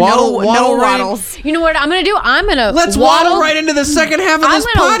 Because you've Waddle no right- waddles. You know what I'm going to do? I'm going to Let's waddle right into the second half of I'm this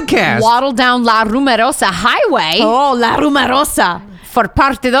gonna podcast. waddle down La Rumerosa Highway Oh, La Rumerosa. for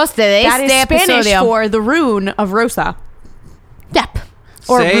parte dos de That is este Spanish episodio. for the rune of Rosa. Yep.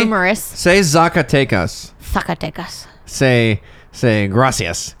 Or Say- rumorous. Say Zacatecas. Zacatecas. Say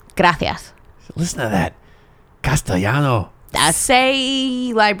gracias. Gracias. Listen to that. Castellano. That's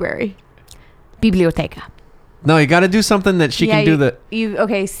Say library. biblioteca. No, you got to do something that she can do that.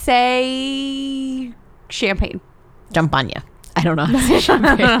 Okay, say champagne. Champagne. I don't know. how to say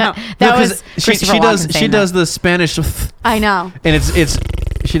champagne. No. That was she does the Spanish I know. and it's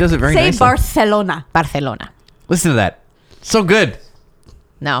she does it very Say nicely. Barcelona. Barcelona. Listen to that. So good.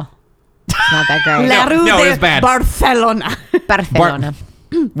 No, it's not that great. La Rue no, de it's bad. Barcelona. Barcelona.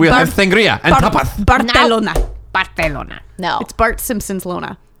 We'll have sangria and tapas. Barcelona. Barcelona. No. It's Bart Simpson's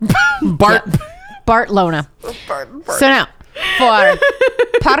Lona. Bart. Bartlona. So now, for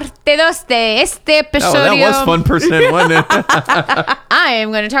parte dos de este Oh, that episodio, was fun percent, wasn't it? I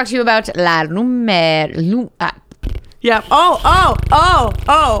am going to talk to you about la Yeah.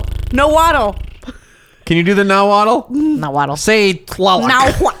 Oh. No waddle. Can you do the nahuatl? nahuatl. Say Tlaloc.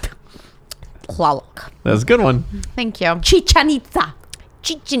 Now what? Tlaloc. That's a good one. Thank you. Chichen Itza.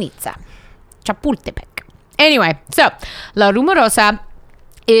 Chichen Itza. Chapultepec. Anywai, so La Rumorosa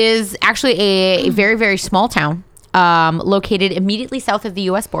is actually a very, very small town located immediately south of the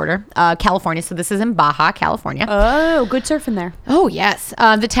U.S. border, California. So this is in Baja, California. Oh, good surfing there. Oh, yes.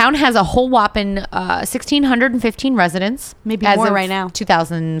 The town has a whole whopping 1,615 residents. Maybe as more of right now.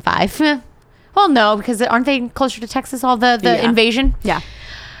 2005. Well, no, because aren't they closer to Texas, all the Yeah. invasion? Yeah.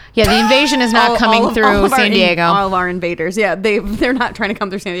 Yeah, the invasion is not coming through San Diego. All of our invaders. Yeah, they're not trying to come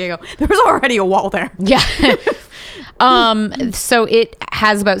through San Diego. There's already a wall there. Yeah. So it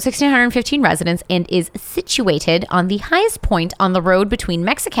has about 1,615 residents and is situated on the highest point on the road between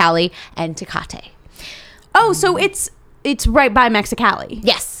Mexicali and Tecate. Oh, so it's right by Mexicali.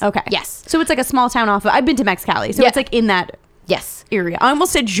 Yes. Okay. Yes. So it's like a small town off of. I've been to Mexicali, so Yeah. it's like in that Yes. area. I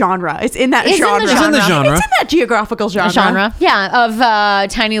almost said genre. It's in that It's in the genre. It's in the genre. It's in that geographical genre. Yeah, of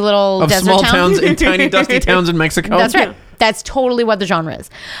tiny little Of desert small towns and tiny dusty towns in Mexico. That's right. That's totally what the genre is.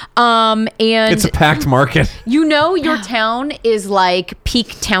 And It's a packed market. you know your town is like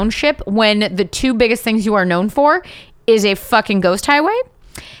peak township when the two biggest things you are known for is a fucking ghost highway.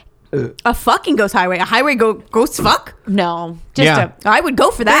 A fucking ghost highway. A highway ghost fuck? No, just Yeah. a I would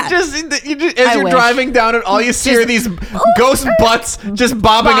go for that. As I you're wish. driving down it, all you see are these ghost butts just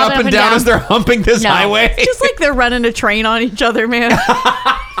bobbing up and down as they're humping this No. highway. Just like they're running a train on each other, man.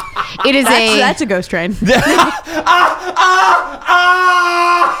 it is That's a ghost train.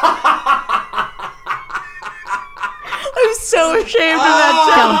 I'm so ashamed of that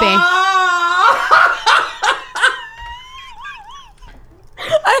joke. don't be.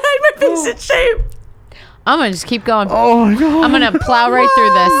 I hide my face in shame. I'm gonna just keep going. Oh my god! I'm gonna plow right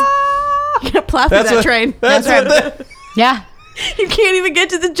through this. You're gonna plow through that train. That's That's what the- Yeah. You can't even get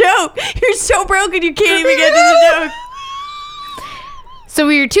to the joke. You're so broken you can't even get to the joke. So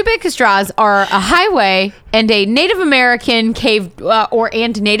your two biggest draws are a highway and a Native American cave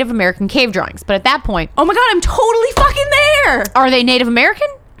and Native American cave drawings. But at that point, Oh my god, I'm totally fucking there. are they Native American?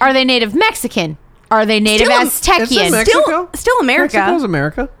 Are they Native Mexican? Are they Native Still- It's in Aztecian? Mexico. Still America. Mexico's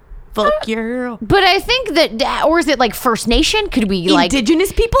America. Fuck your But I think that, or is it like First Nation? Could we like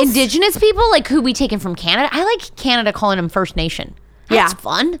indigenous people. indigenous people? Like who we taken from Canada? I like Canada calling them First Nation. That's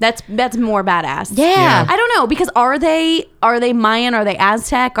fun. That's more badass. Yeah. I don't know because are they Mayan? Are they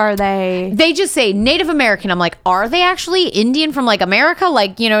Aztec? Are they? They just say Native American. I'm like, are they actually Indian from like America?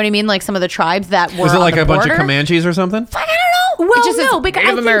 Like, you know what I mean? Like some of the tribes that were Was it on like the a bunch of border? Comanches or something? I don't know. Well, It just says no, because I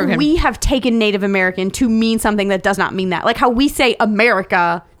Native think American. we have taken Native American to mean something that does not mean that. Like how we say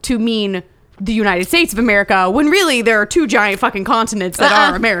America to mean the United States of America, when really there are two giant fucking continents that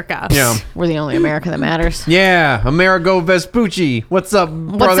are America. Yeah. We're the only America that matters. Yeah. Amerigo Vespucci. What's up,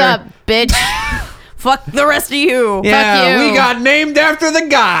 brother? What's up, bitch? Fuck the rest of you. Yeah, you. we got named after the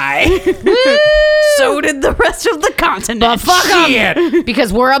guy. So did the rest of the continent. But fuck 'em, Shit.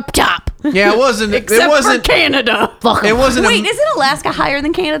 because we're up top. Yeah, it wasn't. Except it wasn't. for Canada. Fuck 'em. It wasn't. Wait, isn't Alaska higher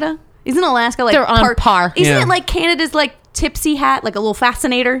than Canada? Isn't Alaska like They're on par. Isn't Yeah. it like Canada's like tipsy hat, like a little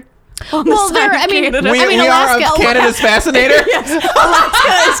fascinator? On the Well, side they're- of I mean, Canada? we, I mean, we Alaska- are Canada's fascinator. Yes,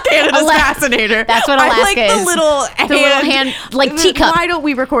 Alaska is Canada's Ala- fascinator. That's what I like Alaska the is. little The little hand- like teacup. Why don't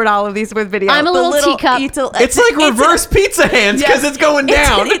we record all of these with video? I'm a The little teacup. It's like reverse pizza hands because it's going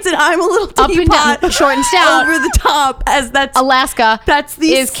down. It's an I'm a little Up and teapot down, short and stout. over the top. As that's Alaska that's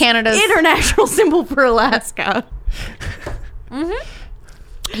the is Canada's international symbol for Alaska.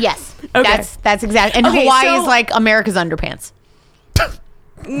 Yes, Okay. that's exactly. And Okay, Hawaii so- is like America's underpants.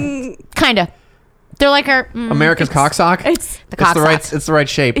 Kinda. They're like our America's cocksock. It's the cock right. socks. It's the right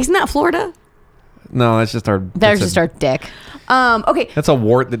shape. isn't that Florida? No, that's just our. They're that's just a, our dick. Okay. That's a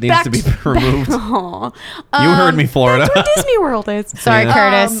wart that needs back to be to- removed. Aw. You heard me, Florida. That's where Disney World is. Sorry,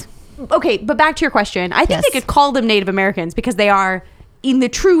 Yeah. Curtis. Okay, but back to your question. I think Yes. they could call them Native Americans because they are, in the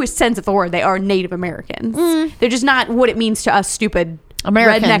truest sense of the word, they are Native Americans. They're just not what it means to us stupid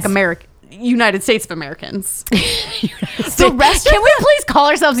Americans. redneck American. United States of Americans. The rest can we please call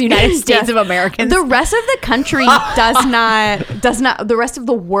ourselves United States of Americans? The rest of the country does not. The rest of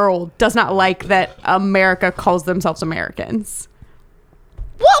the world does not like that America calls themselves Americans.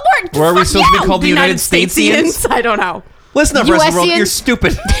 Well, Where are we supposed to be called the United Statesians? I don't know. Listen up, rest of the world. USians? You're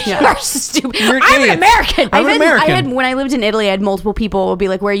stupid. You're stupid. You're an I'm idiot. an American. I'm an American. When I lived in Italy, I had multiple people would be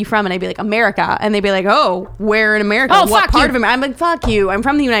like, "Where are you from?" And I'd be like, "America," and they'd be like, "Oh, where in America? Oh, what fuck part you. of America?" I'm like, "Fuck you! I'm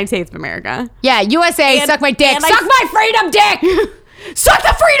from the United States of America." Yeah, USA, And- suck my dick. and Suck my freedom dick. Suck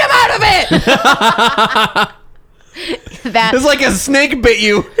the freedom out of it. That It's like a snake bit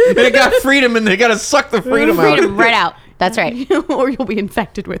you, and it got freedom, and they got to suck the freedom out. freedom right out. That's right. Or you'll be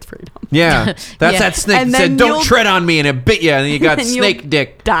infected with freedom. Yeah, that's Yeah. that snake And that then said, "Don't you'll- tread on me," and it bit you, and you got And you'll snake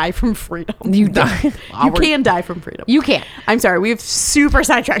dick. Die from freedom. You die. You can die from freedom. You can't. I'm sorry, we've super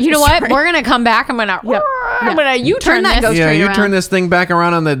sidetracked. You know this what? story. We're gonna come back. I'm gonna you turn that this. ghost Yeah, train you around. turn this thing back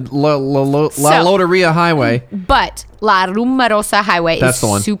around on the La So- Loteria Highway. But La Rumorosa Highway That's is the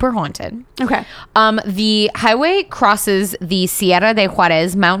one. super haunted. Okay. The highway crosses the Sierra de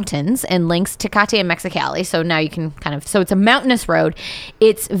Juarez mountains and links Tecate and Mexicali. So now you can so it's a mountainous road.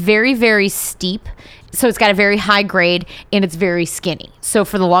 It's very, very steep. So it's got a very high grade and it's very skinny. So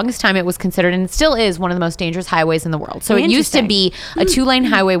for the longest time, it was considered, and it still is, one of the most dangerous highways in the world. So it used to Interesting. be a 2-lane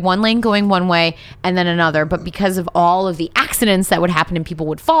highway, 1 lane going one way and then another. But because of all of the accidents that would happen and people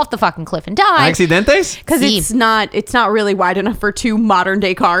would fall off the fucking cliff and die. Accidentes? Because See. it's not really wide enough for 2 modern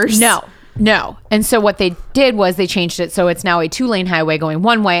day cars. No. And so what they did was they changed it so it's now a 2-lane highway going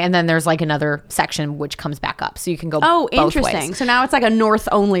one way, and then there's like another section which comes back up, so you can go Oh, both interesting. ways. So now it's like a north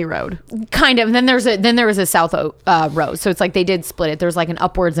only road. Kind of. And then there was a south road, so it's like they did split it. There's like an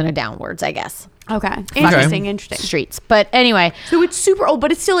upwards and a downwards, I guess, Okay. Interesting. streets. But anyway, So it's super old,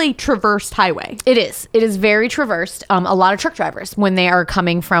 but it's still a traversed highway. it is very traversed. A lot of truck drivers, when they are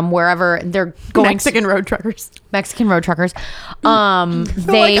coming from wherever they're going, Mexican road truckers. Mexican road truckers,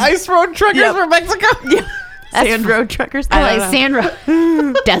 they ice road truckers Yep. from Mexico. Yeah. Sand road truckers. I like sand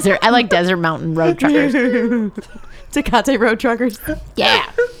road, desert. I like desert mountain road truckers. Tecate road truckers. Yeah.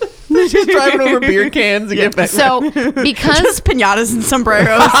 Just driving over beer cans to get back. So because Just pinatas and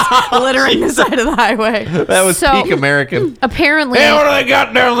sombreros littering the side of the highway. That was so- peak American. apparently Hey, what do they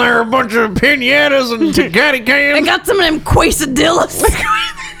got down there? A bunch of pinatas and Tecate I cans. got some of them quesadillas.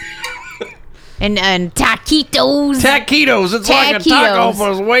 and taquitos. Taquitos. It's like a taco, Taquitos.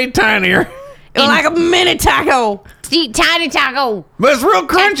 but it's way tinier. Like a mini taco. Tiny taco. But it's real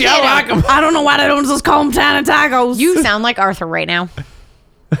crunchy. I like them. I don't know why they don't just call them tiny tacos. You sound like Arthur right now.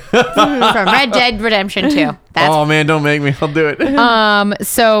 From Red Dead Redemption 2. That's Oh man, don't make me. I'll do it.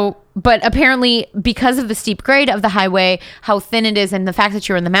 but apparently because of the steep grade of the highway, how thin it is, and the fact that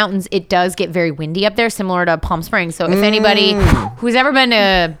you're in the mountains, it does get very windy up there, similar to Palm Springs. So if anybody who's ever been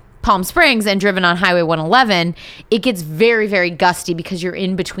to Palm Springs and driven on Highway 111, it gets very, very gusty because you're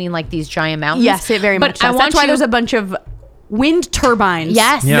in between like these giant mountains. Yes, it very much does. That's why there's a bunch of wind turbines.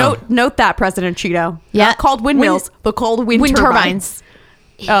 Yes. Yeah. Note that, President Cheeto. Yeah. Not called windmills, but called wind turbines.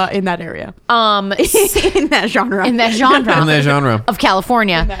 in that area. In in that genre. that genre. In that genre. Of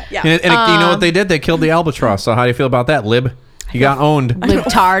California. Yeah. And you know what they did? They killed the albatross. So how do you feel about that, Lib? You got owned.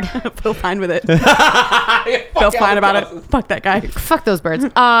 Libtard. Feel fine with it. Feel fine about it. Fuck that guy. Fuck those birds.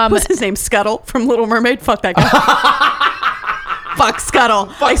 What's his name? Scuttle from Little Mermaid? Fuck that guy. Fuck Scuttle.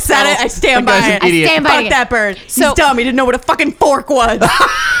 I said Scuttle. it. I stand That by guy's it. an idiot. I stand by Fuck it. that bird. So- He's dumb. He didn't know what a fucking fork was.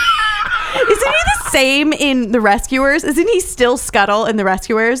 Isn't he the same in The Rescuers? Isn't he still Scuttle in The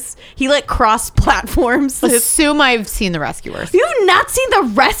Rescuers? He like crossed platforms. Assume I've seen The Rescuers. You've not seen The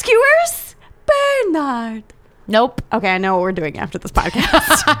Rescuers? Bernard. Nope. Okay, I know what we're doing after this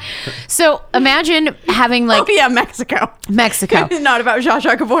podcast. So imagine having like Oh yeah, Mexico. Mexico. Not about Zsa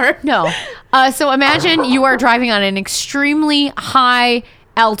Zsa Gabor. No. So imagine you are driving on an extremely high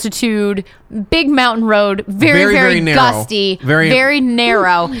altitude, big mountain road, very, very narrow. gusty, Very- very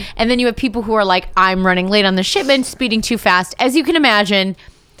narrow. And then you have people who are like, I'm running late on the shipment, speeding too fast. As you can imagine,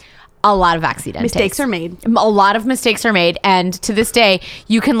 a lot of accidents. Mistakes are made. A lot of mistakes are made. And to this day,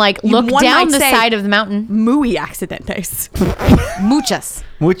 you can like look one down might the say- side of the mountain. Muy accidentes. Muchas.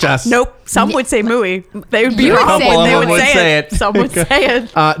 Muchas. Nope. Some would say muy. They would be You would wrong. say They muy. would say it. Some would say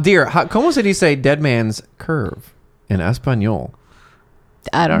it. Dear, ¿cómo se dice dead man's curve in español?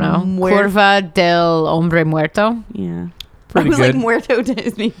 I don't know. Curva del hombre muerto. Yeah. Pretty I was good. like muerto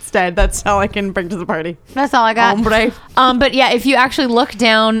instead. That's all I can bring to the party. That's all I got. Hombre. But yeah, if you actually look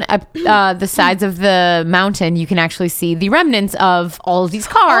down at the sides of the mountain, you can actually see the remnants of all of these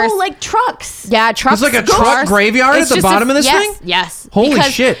cars. Oh, like trucks. Yeah, trucks. There's like a truck cars. graveyard It's at the just bottom of this yes, thing? Yes. Holy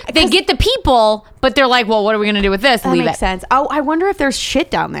Because shit. They get the people, But they're like, well, what are we gonna do with this? That Leave makes it. sense. Oh, I wonder if there's shit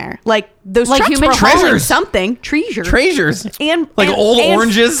down there. Like those Like trucks human were hauling treasures. something. Treasures. And like old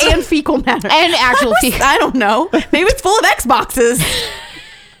oranges and fecal matter And actual fecal. I don't know. Maybe it's full of Xboxes.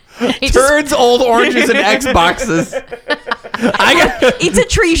 turds, old oranges, and Xboxes. It's a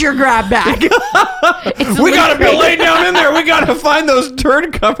treasure grab bag. We gotta be laid down in there. We gotta find those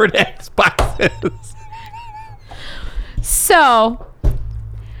turd covered Xboxes. So,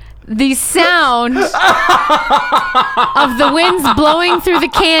 the sound of the winds blowing through the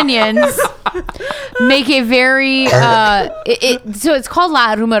canyons make a very so it's called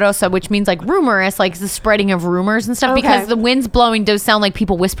La Rumorosa, which means like rumorous, like the spreading of rumors and stuff, Okay. because the winds blowing does sound like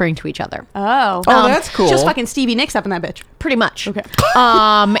people whispering to each other. Oh, That's cool. Just fucking Stevie Nicks up in that bitch. Pretty much. Okay.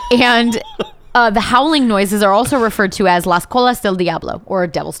 And the howling noises are also referred to as Las Colas del Diablo, or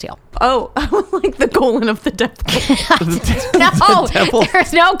Devil's Tail. Oh, like the colon of the devil. No, devil.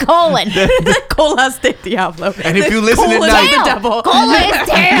 there's no colon. The colas de diablo. And if The you listen at colon night- of the devil. Cola is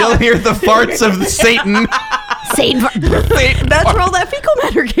tail. You'll hear the farts of Satan. Satan. That's where all that fecal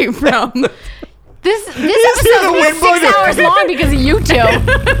matter came from. This hear the episode wind is 6 blowing. hours long because of you two.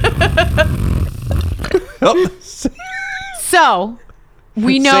 Oh, So,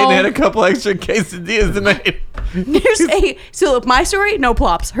 we know. Satan had a couple extra quesadillas tonight. So look, my story, no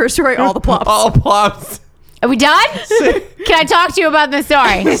plops. Her story, all the plops. All plops. Are we done? Can I talk to you about this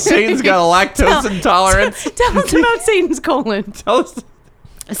story? Satan's got a lactose intolerance. Tell us about Satan's colon. Tell us.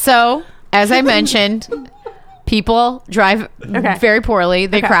 So, as I mentioned, people drive very poorly.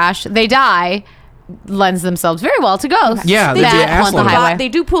 They crash. They die. Lends themselves very well to ghosts. Yeah, they'd be that haunt the ass-loaded. highway. They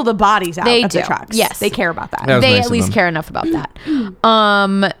do pull the bodies out They of the do. trucks. Yes. They care about that. That was They nice at of least them. care enough about that.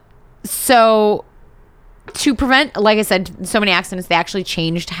 So to prevent, like I said, so many accidents, they actually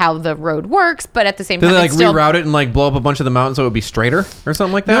changed how the road works, but at the same Did time, they like it's still, reroute it and like blow up a bunch of the mountains so it would be straighter or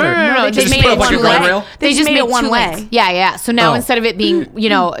something like that? No, They just made made it it one one way. way. They just made it one two way. lanes. Yeah. So now Oh. instead of it being,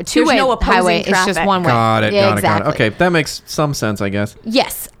 two-way no opposing highway, it's just traffic. one way. Got it. Yeah, Got exactly. it. Okay, that makes some sense, I guess.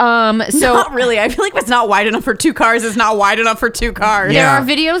 Yes. So Not really. I feel like if it's not wide enough for two cars, it's not wide enough for two cars. there Yeah. are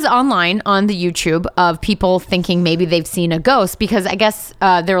videos online on the YouTube of people thinking maybe they've seen a ghost, because I guess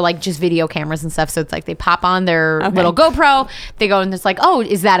they're like just video cameras and stuff. So it's like they pop on their little GoPro, they go and it's like, oh,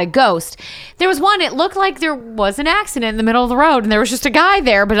 is that a ghost? There was one, it looked like there was an accident in the middle of the road and there was just a guy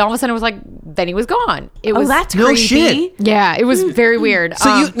there, but all of a sudden it was like, then he was gone. It Oh, was that's No creepy. shit. yeah, it was very weird.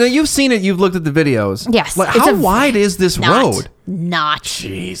 So you've seen it. You've looked at the videos. Yes, Like, it's how a- wide is this road? Not.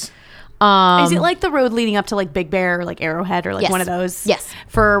 Jeez. Is it like the road leading up to like Big Bear or like Arrowhead or like Yes. one of those? Yes.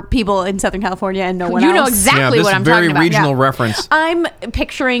 For people in Southern California and no one You else. know exactly Yeah, this what I'm very talking about. regional Yeah. reference. I'm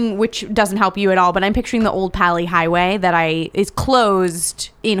picturing, which doesn't help you at all, but I'm picturing the old Pali Highway that is closed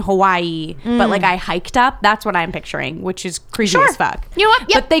in Hawaii, but like I hiked up. That's what I'm picturing, which is creepy Sure. as fuck. You know what? Yep.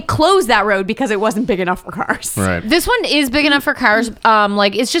 But they closed that road because it wasn't big enough for cars. Right. This one is big enough for cars.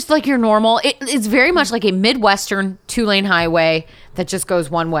 Like it's just like your normal. It's very much like a Midwestern 2-lane highway that just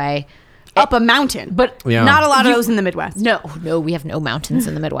goes one way. Up a mountain, but Yeah. not a lot of those in the Midwest. No, we have no mountains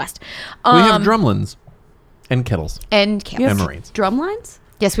in the Midwest. We have drumlins and kettles. And And Marines. Drum lines?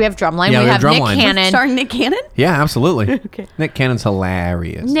 yes, we have Drumline. Yeah, we we have have Nick Drumline. Cannon. Starring Nick Cannon? Yeah, absolutely. Okay. Nick Cannon's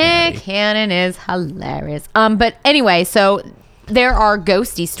hilarious. Nick Daddy. Cannon is hilarious. But anyway, so there are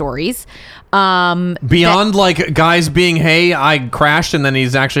ghosty stories. Beyond like guys being, hey, I crashed and then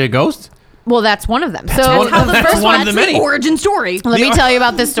he's actually a ghost? Well, that's one of them. So one- how the that's first one one. of the many. Origin story. Let me tell you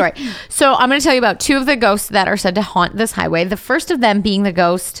about this story. So I'm going to tell you about two of the ghosts that are said to haunt this highway. The first of them being the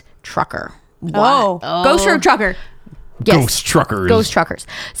ghost trucker. Oh, Ghost Road Trucker. Yes. Ghost truckers. Ghost truckers.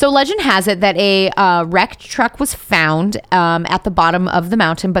 So legend has it that a wrecked truck was found at the bottom of the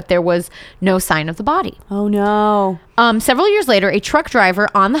mountain, but there was no sign of the body. Oh no. Several years later, a truck driver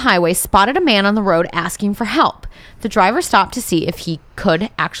on the highway spotted a man on the road asking for help. The driver stopped to see if he could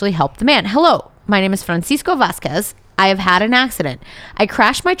actually help the man. Hello, my name is Francisco Vasquez. I have had an accident. I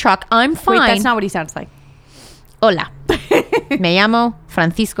crashed my truck. I'm fine. Wait, that's not what he sounds like. Hola. Me llamo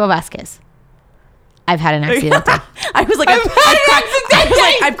Francisco Vasquez. I've had an accident. I was like,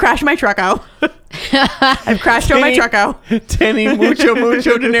 I've crashed my truck out. I've crashed on my truck out. Tenny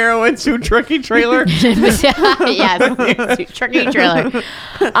mucho dinero en su trucky trailer. Yes, trucking trailer.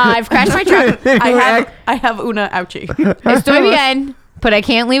 I've crashed my truck. I have una ouchie. Estoy bien, but I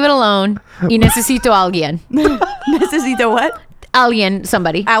can't leave it alone. Y necesito alguien. Necesito what? Alguien,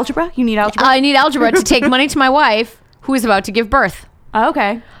 somebody. Algebra? You need algebra? I need algebra to take money to my wife, who is about to give birth. Oh,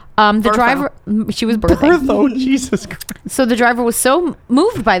 okay. The Birtho. driver, she was birthing. Oh, Jesus Christ. So the driver was so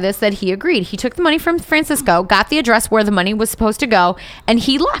moved by this that he agreed. He took the money from Francisco, got the address where the money was supposed to go, and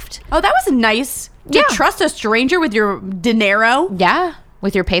he left. Oh, that was nice. To Yeah. trust a stranger with your dinero. Yeah.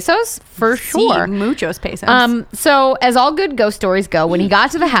 with your pesos? For sure. Sí, muchos pesos. So as all good ghost stories go, when he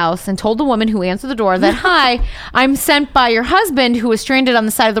got to the house and told the woman who answered the door that, "Hi, I'm sent by your husband who was stranded on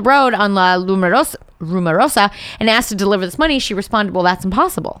the side of the road on La Rumorosa and asked to deliver this money," she responded, "Well, that's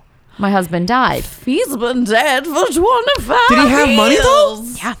impossible. My husband died." He's been dead for 25 Did he have money, though?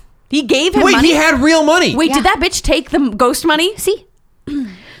 years. Yeah. He gave him Wait, money. he had real money. Wait, Yeah. did that bitch take the ghost money? See?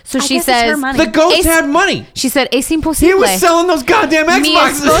 So I she guess it's her says, money. The ghost Es- had money. she said, "Es He imposible. was selling those goddamn Mi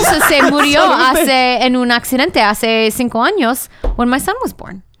Xboxes. esposo se murió Son of a bitch. en un accidente hace 5 años when my son was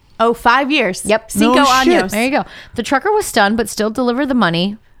born." Oh, 5 years. Yep. Cinco No shit. años. There you go. The trucker was stunned, but still delivered the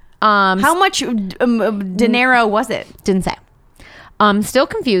money. How much dinero was it? Didn't say. Still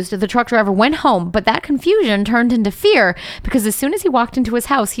confused, the truck driver went home, but that confusion turned into fear because as soon as he walked into his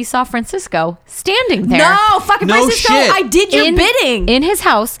house, he saw Francisco standing there. No, fucking No Francisco, shit. I did your bidding. In his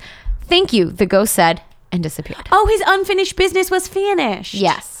house. "Thank you," the ghost said, and disappeared. Oh, his unfinished business was finished.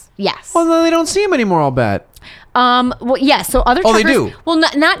 Yes. Yes. Well, then they don't see him anymore, I'll bet. Well, yes. So other Oh, they truckers, do? well,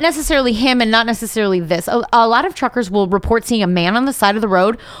 not necessarily him, and not necessarily this. A lot of truckers will report seeing a man on the side of the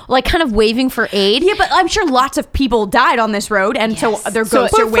road, like kind of waving for aid. Yeah, but I'm sure lots of people died on this road, and so Yes. their So-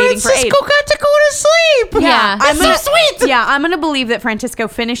 ghosts are waiting for aid. got to go to sleep. Yeah. I'm That's so sweet. Yeah, I'm gonna believe that Francisco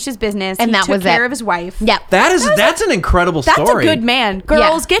finished his business And he that took was care it. of his wife. Yep. That's an incredible That's story. a good man.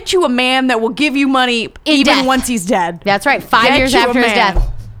 Girls, get you a man that will give you money even death. once he's dead. That's right. 5 Get years you a after his man.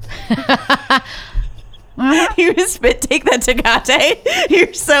 death. You spit. Take that Tecate.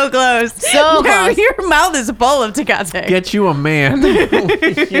 You're so close. So close. Your mouth is full of Tecate. Get you a man.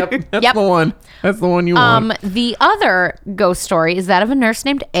 Yep, that's Yep. the one. That's the one you want. The other ghost story is that of a nurse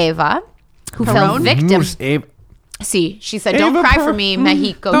named Eva who fell own? victim. Abe. See, she said, "Don't Eva cry Per- for me,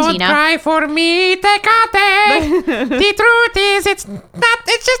 Mexico Don't Tina." cry for me, Tecate. The truth is, it's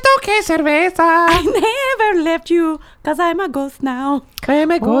just okay, cerveza. I never left you because I'm a ghost now.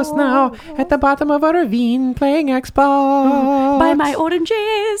 I'm a ghost now at the bottom of a ravine playing Xbox. Buy my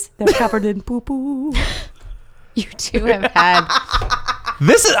oranges. They're covered in poo poo. You two have had.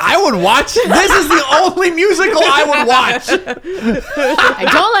 I would watch. This is the only musical I would watch. I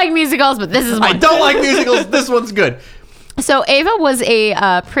don't like musicals, but this is I one. don't like musicals. This one's good. So Ava was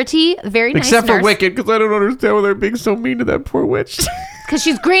a pretty, very nice Except for nurse. Wicked, because I don't understand why they're being so mean to that poor witch. Because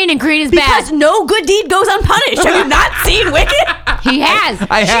she's green and green is Because bad. no good deed goes unpunished. Have you not seen Wicked? He has.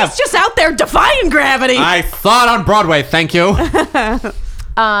 I have. She's just out there defying gravity. I thought on Broadway. Thank you.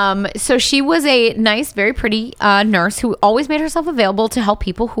 So she was a nice, very pretty nurse who always made herself available to help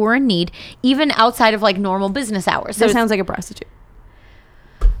people who were in need, even outside of like normal business hours. So That it's sounds like a prostitute.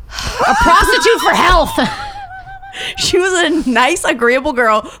 a prostitute for health. She was a nice, agreeable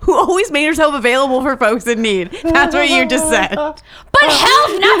girl who always made herself available for folks in need. That's what you just said. But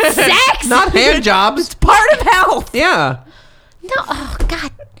health, not sex. Not hand jobs. Part of health. Yeah. No, oh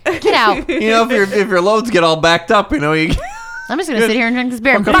God, get out. You know, if your loads get all backed up, you know, you I'm just gonna sit here and drink this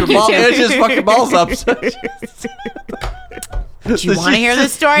beer. And fuck fuck your you ball, two. it's just fuck your balls up. Do you want to hear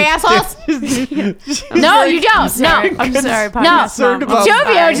this story, assholes? No, you don't. No. I'm sorry, No. podcast mom. About-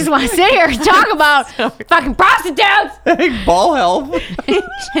 Jovio just want to sit here and talk about fucking prostitutes Ball health.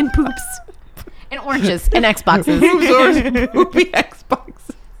 And poops. and oranges and Xboxes. Poopy Xbox.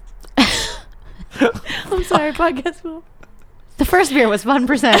 I'm sorry, podcast mom. The first beer was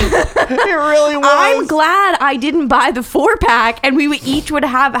 1%. It really was. I'm glad I didn't buy the 4-pack and we each would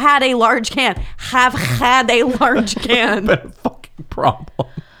have had a large can. Have had a large can. Been a fucking problem.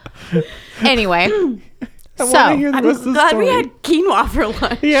 Anyway, I wanna so hear the I'm rest of the glad we story. had quinoa for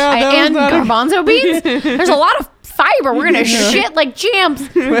lunch. Yeah, that and was not a- garbanzo beans. There's a lot of fiber. We're gonna shit like champs,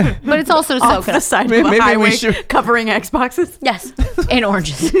 but it's also Off soak the up. side Maybe of we the highway should- covering Xboxes. Yes, and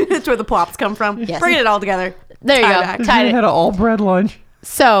oranges. That's where the plops come from. Yes. Bring it all together. There you Tie go. back. Tied it. had an all bread lunch.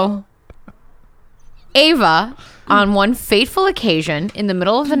 So, Ava, on one fateful occasion in the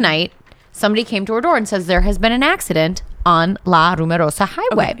middle of the night, somebody came to her door and says there has been an accident on La Rumorosa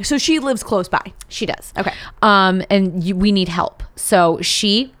Highway. Okay, so she lives close by. She does. Okay. And we need help. So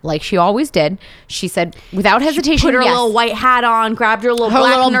she, like she always did, she said without hesitation, Put her yes. little white hat on, grabbed her little Her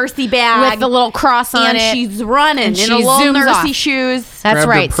black little- nursey bag with the little cross on and it. she's running And in she her little zooms nursey off. shoes. That's Grabbed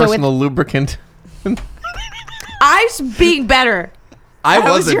right. a So personal lubricant. I was being better. I was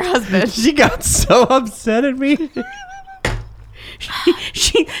wasn't. your husband. She got so upset at me.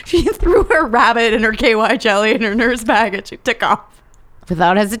 She threw her rabbit and her KY jelly in her nurse bag and she took off.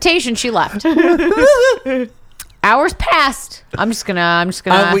 without hesitation, she left. Hours passed. I'm just gonna.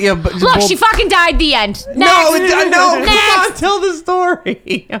 well, yeah, but- Look, well- she fucking died. The end. Next. No, come on, Next. tell the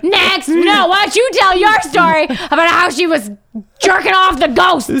story. Next. No, why don't you tell your story about how she was jerking off the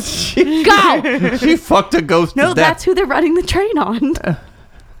ghost? Go. She fucked a ghost No, to that's death. who they're running the train on.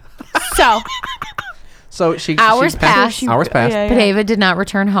 So she Hours passed. Hours passed. Yeah, But Ava did not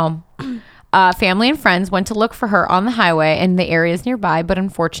return home. Family and friends went to look for her on the highway and the areas nearby, but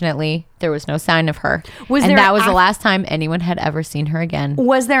unfortunately, there was no sign of her. And that was the last time anyone had ever seen her again.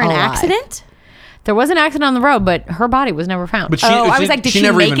 Was there an alive. accident? There was an accident on the road, but her body was never found. But she, I was like, did she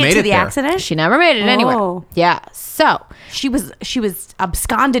never make even it made to the there. accident? she never made it anywhere. Oh. Yeah. So She was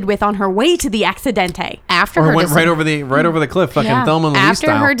absconded with on her way to the accidente. after Or her went right over the cliff, fucking Yeah. Thelma and Louise After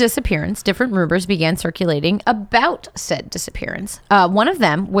style. her disappearance, different rumors began circulating about said disappearance. One of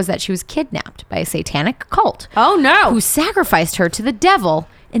them was that she was kidnapped by a satanic cult Oh no! who sacrificed her to the devil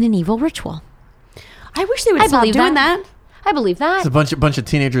in an evil ritual. I wish they would I stop believe doing that. that. I believe It's a that. bunch of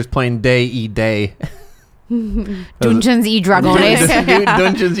teenagers playing Day Eat Day. Dungeons y Dragones.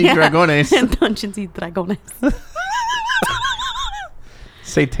 Dungeons y Dragones. Dungeons y Dragones.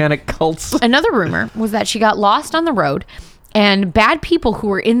 Satanic cults. Another rumor was that she got lost on the road and bad people who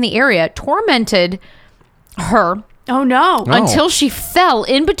were in the area tormented her Oh no! Oh. until she fell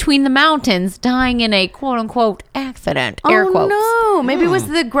in between the mountains, dying in a quote unquote accident. Air quotes. Oh no! Maybe it was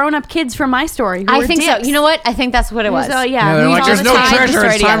the grown-up kids from my story. Who I were think dicks. so. You know what? I think that's what it was. So Yeah, yeah, they're we like, all there's the no time treasure.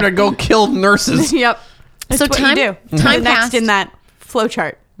 destroyed It's time again. to go kill nurses. Yep. That's So what time- you do. time The next passed. in that flow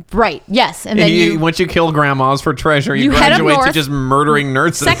chart. Right. Yes. And then you Once you kill grandmas for treasure, you You head up graduate to north. just murdering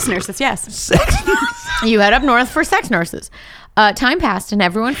nurses. Sex nurses, yes. Sex you head up north for sex nurses. Time passed and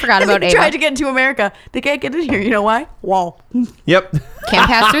everyone forgot about They Ava. tried to get into America. They can't get in here. You know why? Wall. Yep. Can't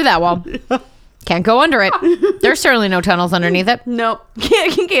pass through that wall. Can't go under it. There's certainly no tunnels underneath it. Nope.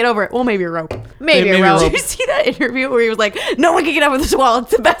 Can't get over it. Well, maybe a rope. Maybe a Maybe a rope. rope. Did you see that interview where he was like, "No one can get over this wall.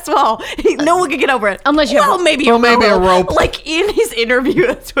 It's the best wall. No one can get over it Unless you have- well, maybe Well, a maybe a rope." rope. Like in his interview,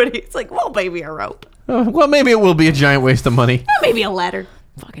 that's what he's like. Well, maybe a rope. Well, maybe it will be a giant waste of money. Maybe a ladder.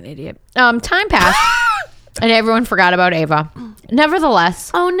 Fucking idiot. Time passed and everyone forgot about Ava.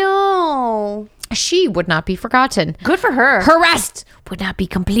 Nevertheless, Oh no. she would not be forgotten. Good for her. Her rest would not be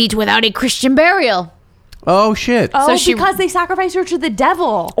complete without a Christian burial. Oh shit. Oh, So she- because they sacrificed her to the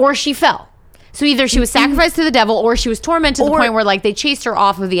devil. Or she fell. So either she was sacrificed to the devil or she was tormented to the Or- point where like they chased her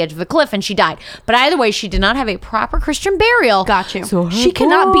off of the edge of the cliff and she died. But either way, she did not have a proper Christian burial. Got you. So her She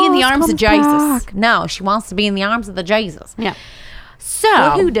cannot be in the ghost arms of comes Jesus. back. No, she wants to be in the arms of the Jesus. Yeah. So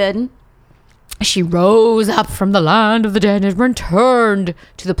Well, who didn't? she rose up from the land of the dead and returned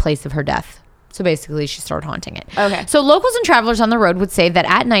to the place of her death. So basically, she started haunting it. Okay. So locals and travelers on the road would say that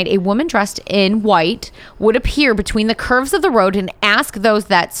at night, a woman dressed in white would appear between the curves of the road and ask those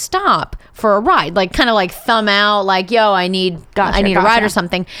that stop for a ride, like kind of like thumb out, like, "Yo, I need a ride or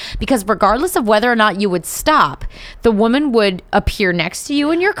something." Because regardless of whether or not you would stop, the woman would appear next to you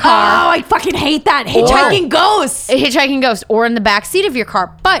in your car. Oh, I fucking hate that hitchhiking ghosts. A hitchhiking ghost, or in the back seat of your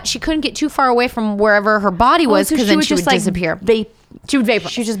car, but she couldn't get too far away from wherever her body was so because then she would disappear. She would vapor.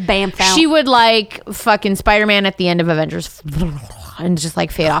 She just bamf out. She would like fucking Spider-Man at the end of Avengers, and just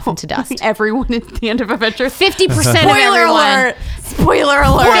like fade off into dust. Everyone at the end of Avengers. 50% of Spoiler everyone. alert! Spoiler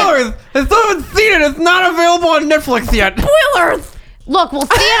alert! Spoilers! If you haven't seen it, it's not available on Netflix yet. Spoilers! Look, we'll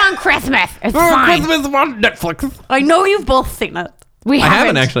see it on Christmas. It's For fine. Christmas on Netflix. I know you've both seen it. We I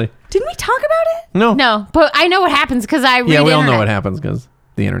haven't actually. Didn't we talk about it? No. No, but I know what happens because I read Yeah, we all know internet. what happens because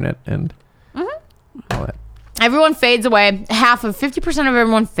the internet and all that. Everyone fades away. 50% of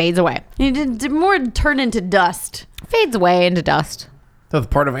everyone fades away. You did more turn into dust. Fades away into dust. That was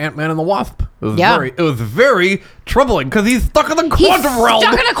part of Ant-Man and the Wasp. It was Yeah. it was very troubling because he's stuck in the He's quantum realm.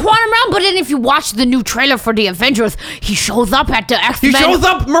 stuck in a quantum realm, but then if you watch the new trailer for the Avengers, he shows up at the He X-Men. shows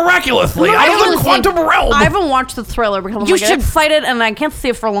up miraculously out of the Miraculously. quantum realm. I haven't watched the thriller because I'm You like should- excited and I can't see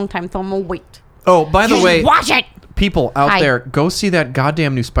it for a long time, so I'm gonna wait. Oh, by the You way, should watch it. people out Hi. there, go see that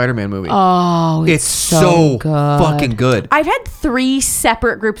goddamn new Spider-Man movie. Oh, it's so fucking good. I've had 3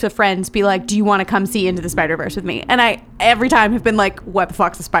 separate groups of friends be like, "Do you want to come see Into the Spider-Verse with me?" And I every time have been like, "What the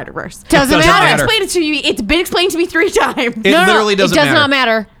fuck's the Spider-Verse?" Doesn't matter. Explain it to you. It's been explained to me 3 times. It literally doesn't It does matter. not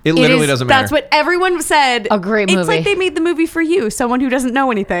matter. It literally is- doesn't matter. That's what everyone said. A great It's movie. like they made the movie for you, someone who doesn't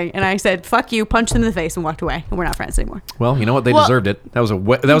know anything. And I said, "Fuck you," punched them in the face, and walked away. And we're not friends anymore. Well, you know what? They Well, deserved it. That was a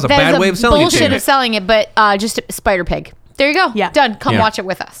That bad is way of selling it. to bullshit you. of selling it, but just Spider Pig. There you go. Yeah. Done. Come Yeah. watch it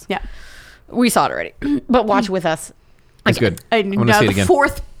with us. Yeah. We saw it already, but watch with us. It's good. I And want to now see it the again.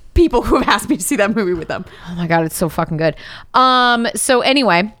 4th people who have asked me to see that movie with them. Oh my god, it's so fucking good. So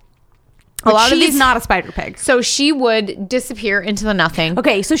anyway, But a lot of she's these not a spider pig. So she would disappear into the nothing.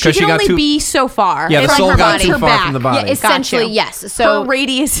 Okay, so she 'Cause she can got only too- be so far. Yeah, the from soul her got body. too Her far back. from the body. Yeah, essentially, Got you. yes. So her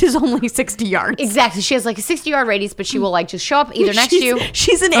radius is only 60 yards. exactly, she has like a 60-yard radius, but she will like just show up either next to you.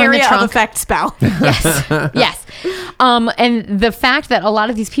 She's an or in the area of trunk. effect spell. Yes, yes. And the fact that a lot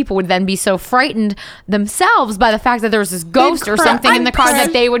of these people would then be so frightened themselves by the fact that there was this ghost or something in the car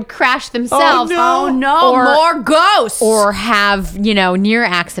that they would crash themselves. Oh no, Or- more ghosts. Or have, near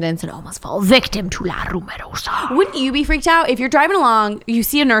accidents and almost fall victim to La Rumerosa. Wouldn't you be freaked out if you're driving along, you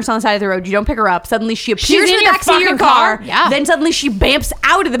see a nurse on the side of the road, you don't pick her up, suddenly she appears in in the your backseat of your fucking car, car. Yeah. then suddenly she bamps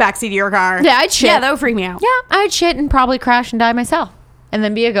out of the backseat of your car. Yeah, I'd shit. Yeah, that would freak me out. Yeah, I'd shit and probably crash and die myself. And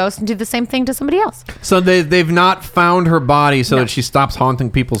then be a ghost and do the same thing to somebody else. So they've not found her body so that she stops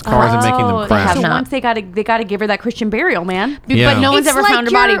haunting people's cars and making them they crash. have So not. once they gotta give her that Christian burial, man. Yeah. But no one's ever found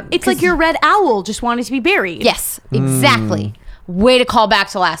her body. It's like your red owl just wanted to be buried. Yes, exactly. Way to call back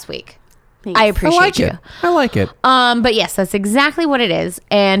to last week. Thanks. I I appreciate like you. it. I like it. But yes, that's exactly what it is.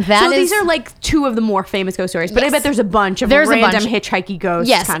 And that So is. these are like two of the more famous ghost stories, but I Yes. bet there's a bunch of There's a random bunch. hitchhiking ghost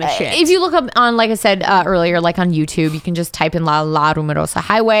Yes, kind of shit. if you look up on, like I said earlier, like on YouTube, you can just type in La Rumerosa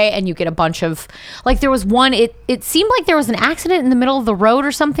Highway and you get a bunch of, like there was one, it seemed like there was an accident in the middle of the road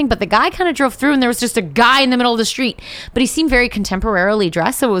or something, but the guy kind of drove through and there was just a guy in the middle of the street, but he seemed very contemporarily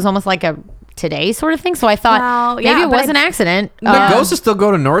dressed, so it was almost like a today sort of thing. So I thought Well, maybe yeah, it but was an accident. The ghosts will still go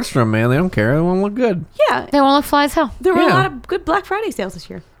to Nordstrom, man. They don't care. They won't look good. yeah, They won't look fly as hell. there were a Yeah. lot of good Black Friday sales this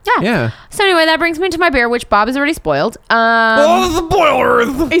year. Yeah. So anyway, that brings me to my beer, which Bob has already spoiled. Oh, the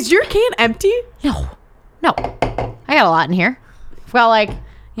boiler. Is your can empty? No. I got a lot in here. I've got like,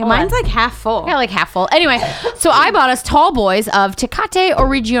 Yeah, mine's like half full. I got like half full. Anyway, so I bought us Tall Boys of Tecate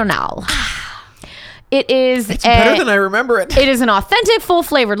Original. It is It's better than I remember it. It is an authentic, full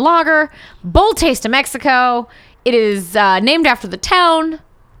flavored lager, bold taste of Mexico. It is named after the town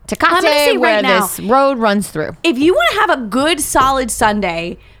I'm gonna say Tecate, where right now- this road runs through. If you want to have a good solid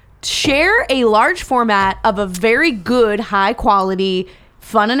Sunday, share a large format of a very good, high quality,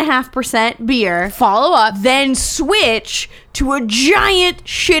 1.5% beer. Follow up. Then switch to a giant,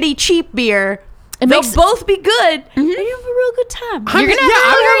 shitty, cheap beer. It They'll makes- both be good, and you have a real good time. You're gonna have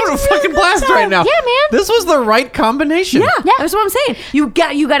I'm a having a fucking blast right now. Yeah, man. This was the right combination. Yeah. That's what I'm saying. You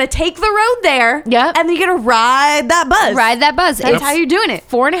got to take the road there. Yep. And then you got to ride that buzz. Ride that buzz. That's how you're doing it.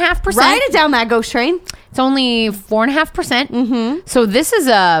 4.5%. Ride it down that ghost train. It's only 4.5%. Mm-hmm. So this is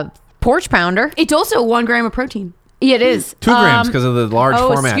a porch pounder. It's also 1 gram of protein. It is 2 grams because of the large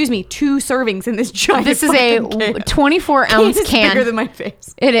Oh, format. excuse me. 2 servings in this giant. This is a fucking can. 24-ounce It's can. bigger than my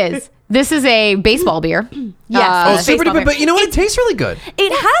face. It is. This is a baseball beer. Yes. Oh, Baseball super duper. beer. But you know what? It tastes really good.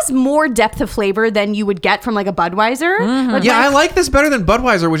 It has more depth of flavor than you would get from like a Budweiser. Like Yeah, my- I like this better than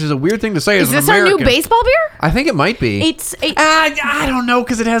Budweiser, which is a weird thing to say. Is as an this our new American. baseball beer? I think it might be. It's I don't know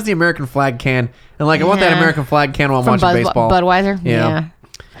because it has the American flag can, and like I want that Yeah. American flag can while I'm From watching baseball. Budweiser? Yeah.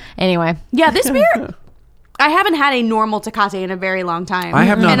 Anyway. yeah. This beer, I haven't had a normal Tecate in a very long time. I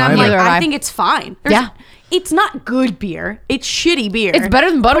have not and I'm either. like, Neither have I I. think it's fine. Yeah. It's not good beer. It's shitty beer. It's better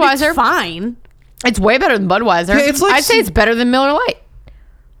than but Budweiser. it's fine. It's way better than Budweiser. Yeah, it's like I'd say it's better than Miller Lite.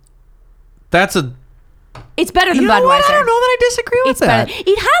 That's a. It's better than You know Budweiser. what? I don't know that I disagree with It's that. better.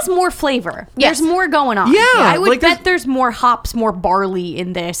 It has more flavor. Yes. There's more going on. Yeah, I would like bet there's more hops, more barley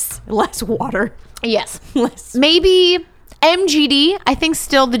in this, less water. Yes. Less. Maybe MGD. I think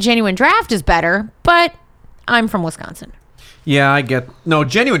still the genuine draft is better, but I'm from Wisconsin. Yeah, I get. No,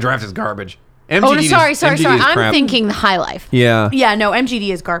 genuine draft is garbage. MGD Oh, no, sorry. MGD is I'm crap. thinking the High Life. Yeah. Yeah, no, MGD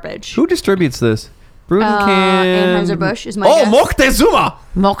is garbage. Who distributes this? Brewed and canned. Anheuser-Busch is my Oh, guess. Moctezuma.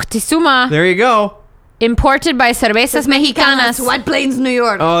 Moctezuma. There you go. Imported by Cervezas Mexicanas. White Plains, New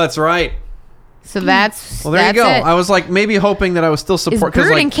York. Oh, that's right. So that's Well, there you that's go. It. I was like maybe hoping that I was still Is support brewed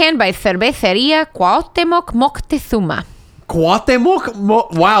because and like canned by Cerveceria Cuauhtemoc Moctezuma.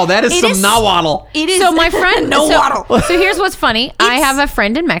 Cuauhtemoc. Wow, that is It some is- nahuatl. It is. So my friend, no so, waddle. so here's what's funny. I have a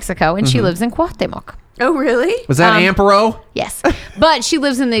friend in Mexico, and she lives in Cuauhtemoc. Oh, really? Was that Amparo? Yes, but she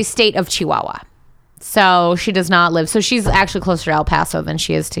lives in the state of Chihuahua, so she does not live. So she's actually closer to El Paso than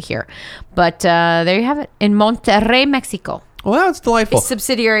she is to here. But there you have it in Monterrey, Mexico. Well, that's delightful. It's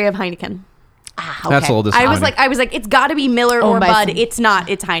subsidiary of Heineken. Ah, That's a little disappointing. I was like, it's got to be Miller or Owned by Bud. some- It's not.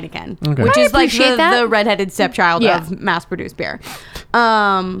 It's Heineken, Okay. which I is like appreciate that. the redheaded stepchild Yeah. of mass-produced beer.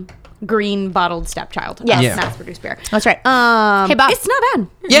 Green bottled stepchild. Yes. of Yeah. mass-produced beer. That's right. Hey, Bob. it's not bad.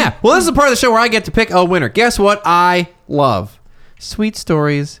 Yeah. Well, this is the part of the show where I get to pick a winner. Guess what? I love sweet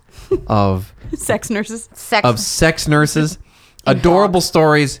stories of Sex nurses. sex nurses, adorable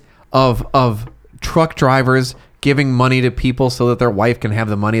stories of truck drivers giving money to people so that their wife can have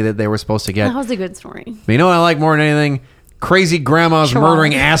the money that they were supposed to get. That was a good story. But you know what I like more than anything? Crazy grandmas Chihuahuas.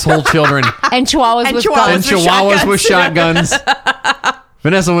 murdering asshole children and Chihuahuas And with Chihuahuas. guns. and chihuahuas with shotguns.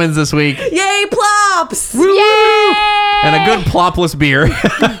 Vanessa wins this week. Yay, plops! Yay! And a good plopless beer.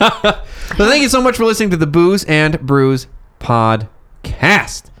 So thank you so much for listening to the Booze and Brews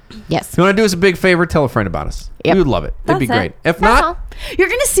podcast. Yes. If you want to do us a big favor, tell a friend about us. Yep. We would love it. It'd be That's great. it. If That's not, all. You're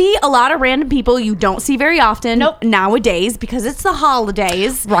going to see a lot of random people you don't see very often Nope. nowadays because it's the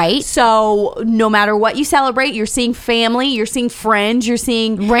holidays. Right. So no matter what you celebrate, you're seeing family, you're seeing friends, you're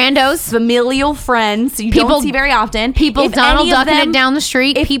seeing Randos. familial friends you People- don't see very often. People If Donald any of ducking them- it down the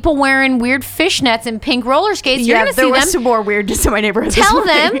street. People wearing weird fishnets and pink roller skates. You're Yeah, going to there see was them. some more weirdness in my neighborhood. this Tell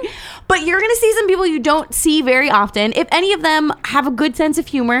morning. them. But you're going to see some people you don't see very often. If any of them have a good sense of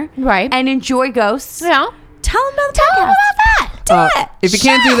humor, Right. and enjoy ghosts, Yeah. tell them about the Tell them podcast. about that. Do it. if you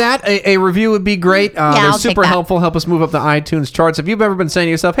can't do that, a review would be great. I'll They're take super that. helpful. Help us move up the iTunes charts. If you've ever been saying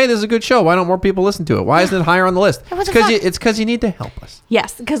to yourself, "Hey, this is a good show. Why don't more people listen to it? Why isn't it higher on the list?" What the It's because you need to help us.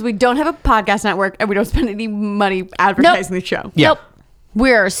 Yes, because we don't have a podcast network and we don't spend any money advertising the show. Yeah. Nope.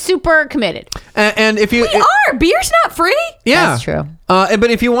 We're super committed. And if you, We are. Beer's not free. yeah, That's true.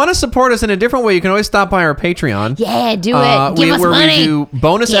 But if you want to support us in a different way, you can always stop by our Patreon. Yeah, do it. Give us where money. we do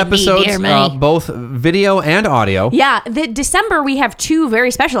bonus Give me episodes, dear money. both video and audio. Yeah, the December we have 2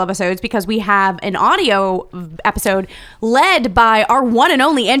 very special episodes because we have an audio episode led by our one and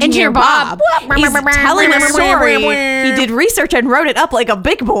only engineer Bob. He's telling a story. He did research and wrote it up like a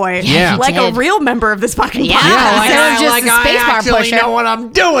big boy. Yeah. like he a did. real member of this fucking Yeah. podcast. Instead of just a space bar actually pusher. know what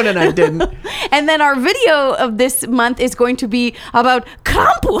I'm doing, and I didn't. And then our video of this month is going to be about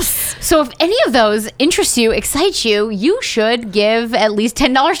Krampus. So if any of those interest you, excites you, you should give at least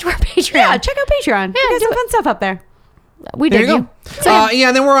 $10 to our Patreon. Yeah, check out Patreon. Yeah, we got do some it. fun stuff up there. We There did you you. go. So, yeah. Yeah,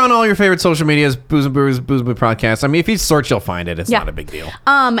 and then we're on all your favorite social medias, Booze and Brews, Booze and Brew Podcast. I mean, if you search, you'll find it. It's Yeah. not a big deal.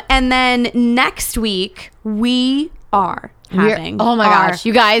 And then next week we are We're- having oh my our gosh,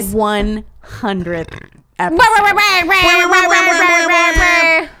 you guys. 100th episode.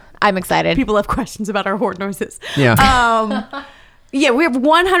 I'm excited. People have questions about our horn noises. Yeah. Yeah, we have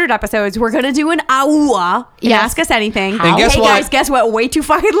 100 episodes. We're gonna do an AUA. Yes. Ask us anything. And guess hey what? guys, guess what? Way too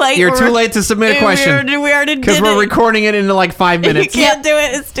fucking late. You're too We're- late to submit a question. We already did Because we're it. recording it in like 5 You minutes. can't do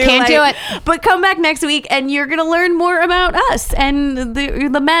it. It's too Can't late. do it. But come back next week, and you're gonna learn more about us and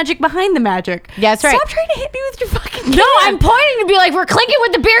the magic behind the magic. That's right. Stop trying to hit me with your fucking. No, can. I'm pointing to be like, we're clinking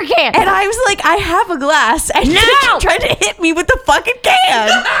with the beer can. And I was like, I have a glass, and No! you're trying to hit me with the fucking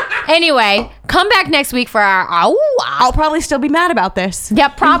can. Anyway, come back next week for our I'll probably still be mad about this.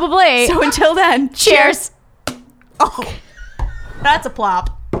 Yep, probably. So until then, Cheers. Oh, that's a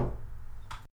plop.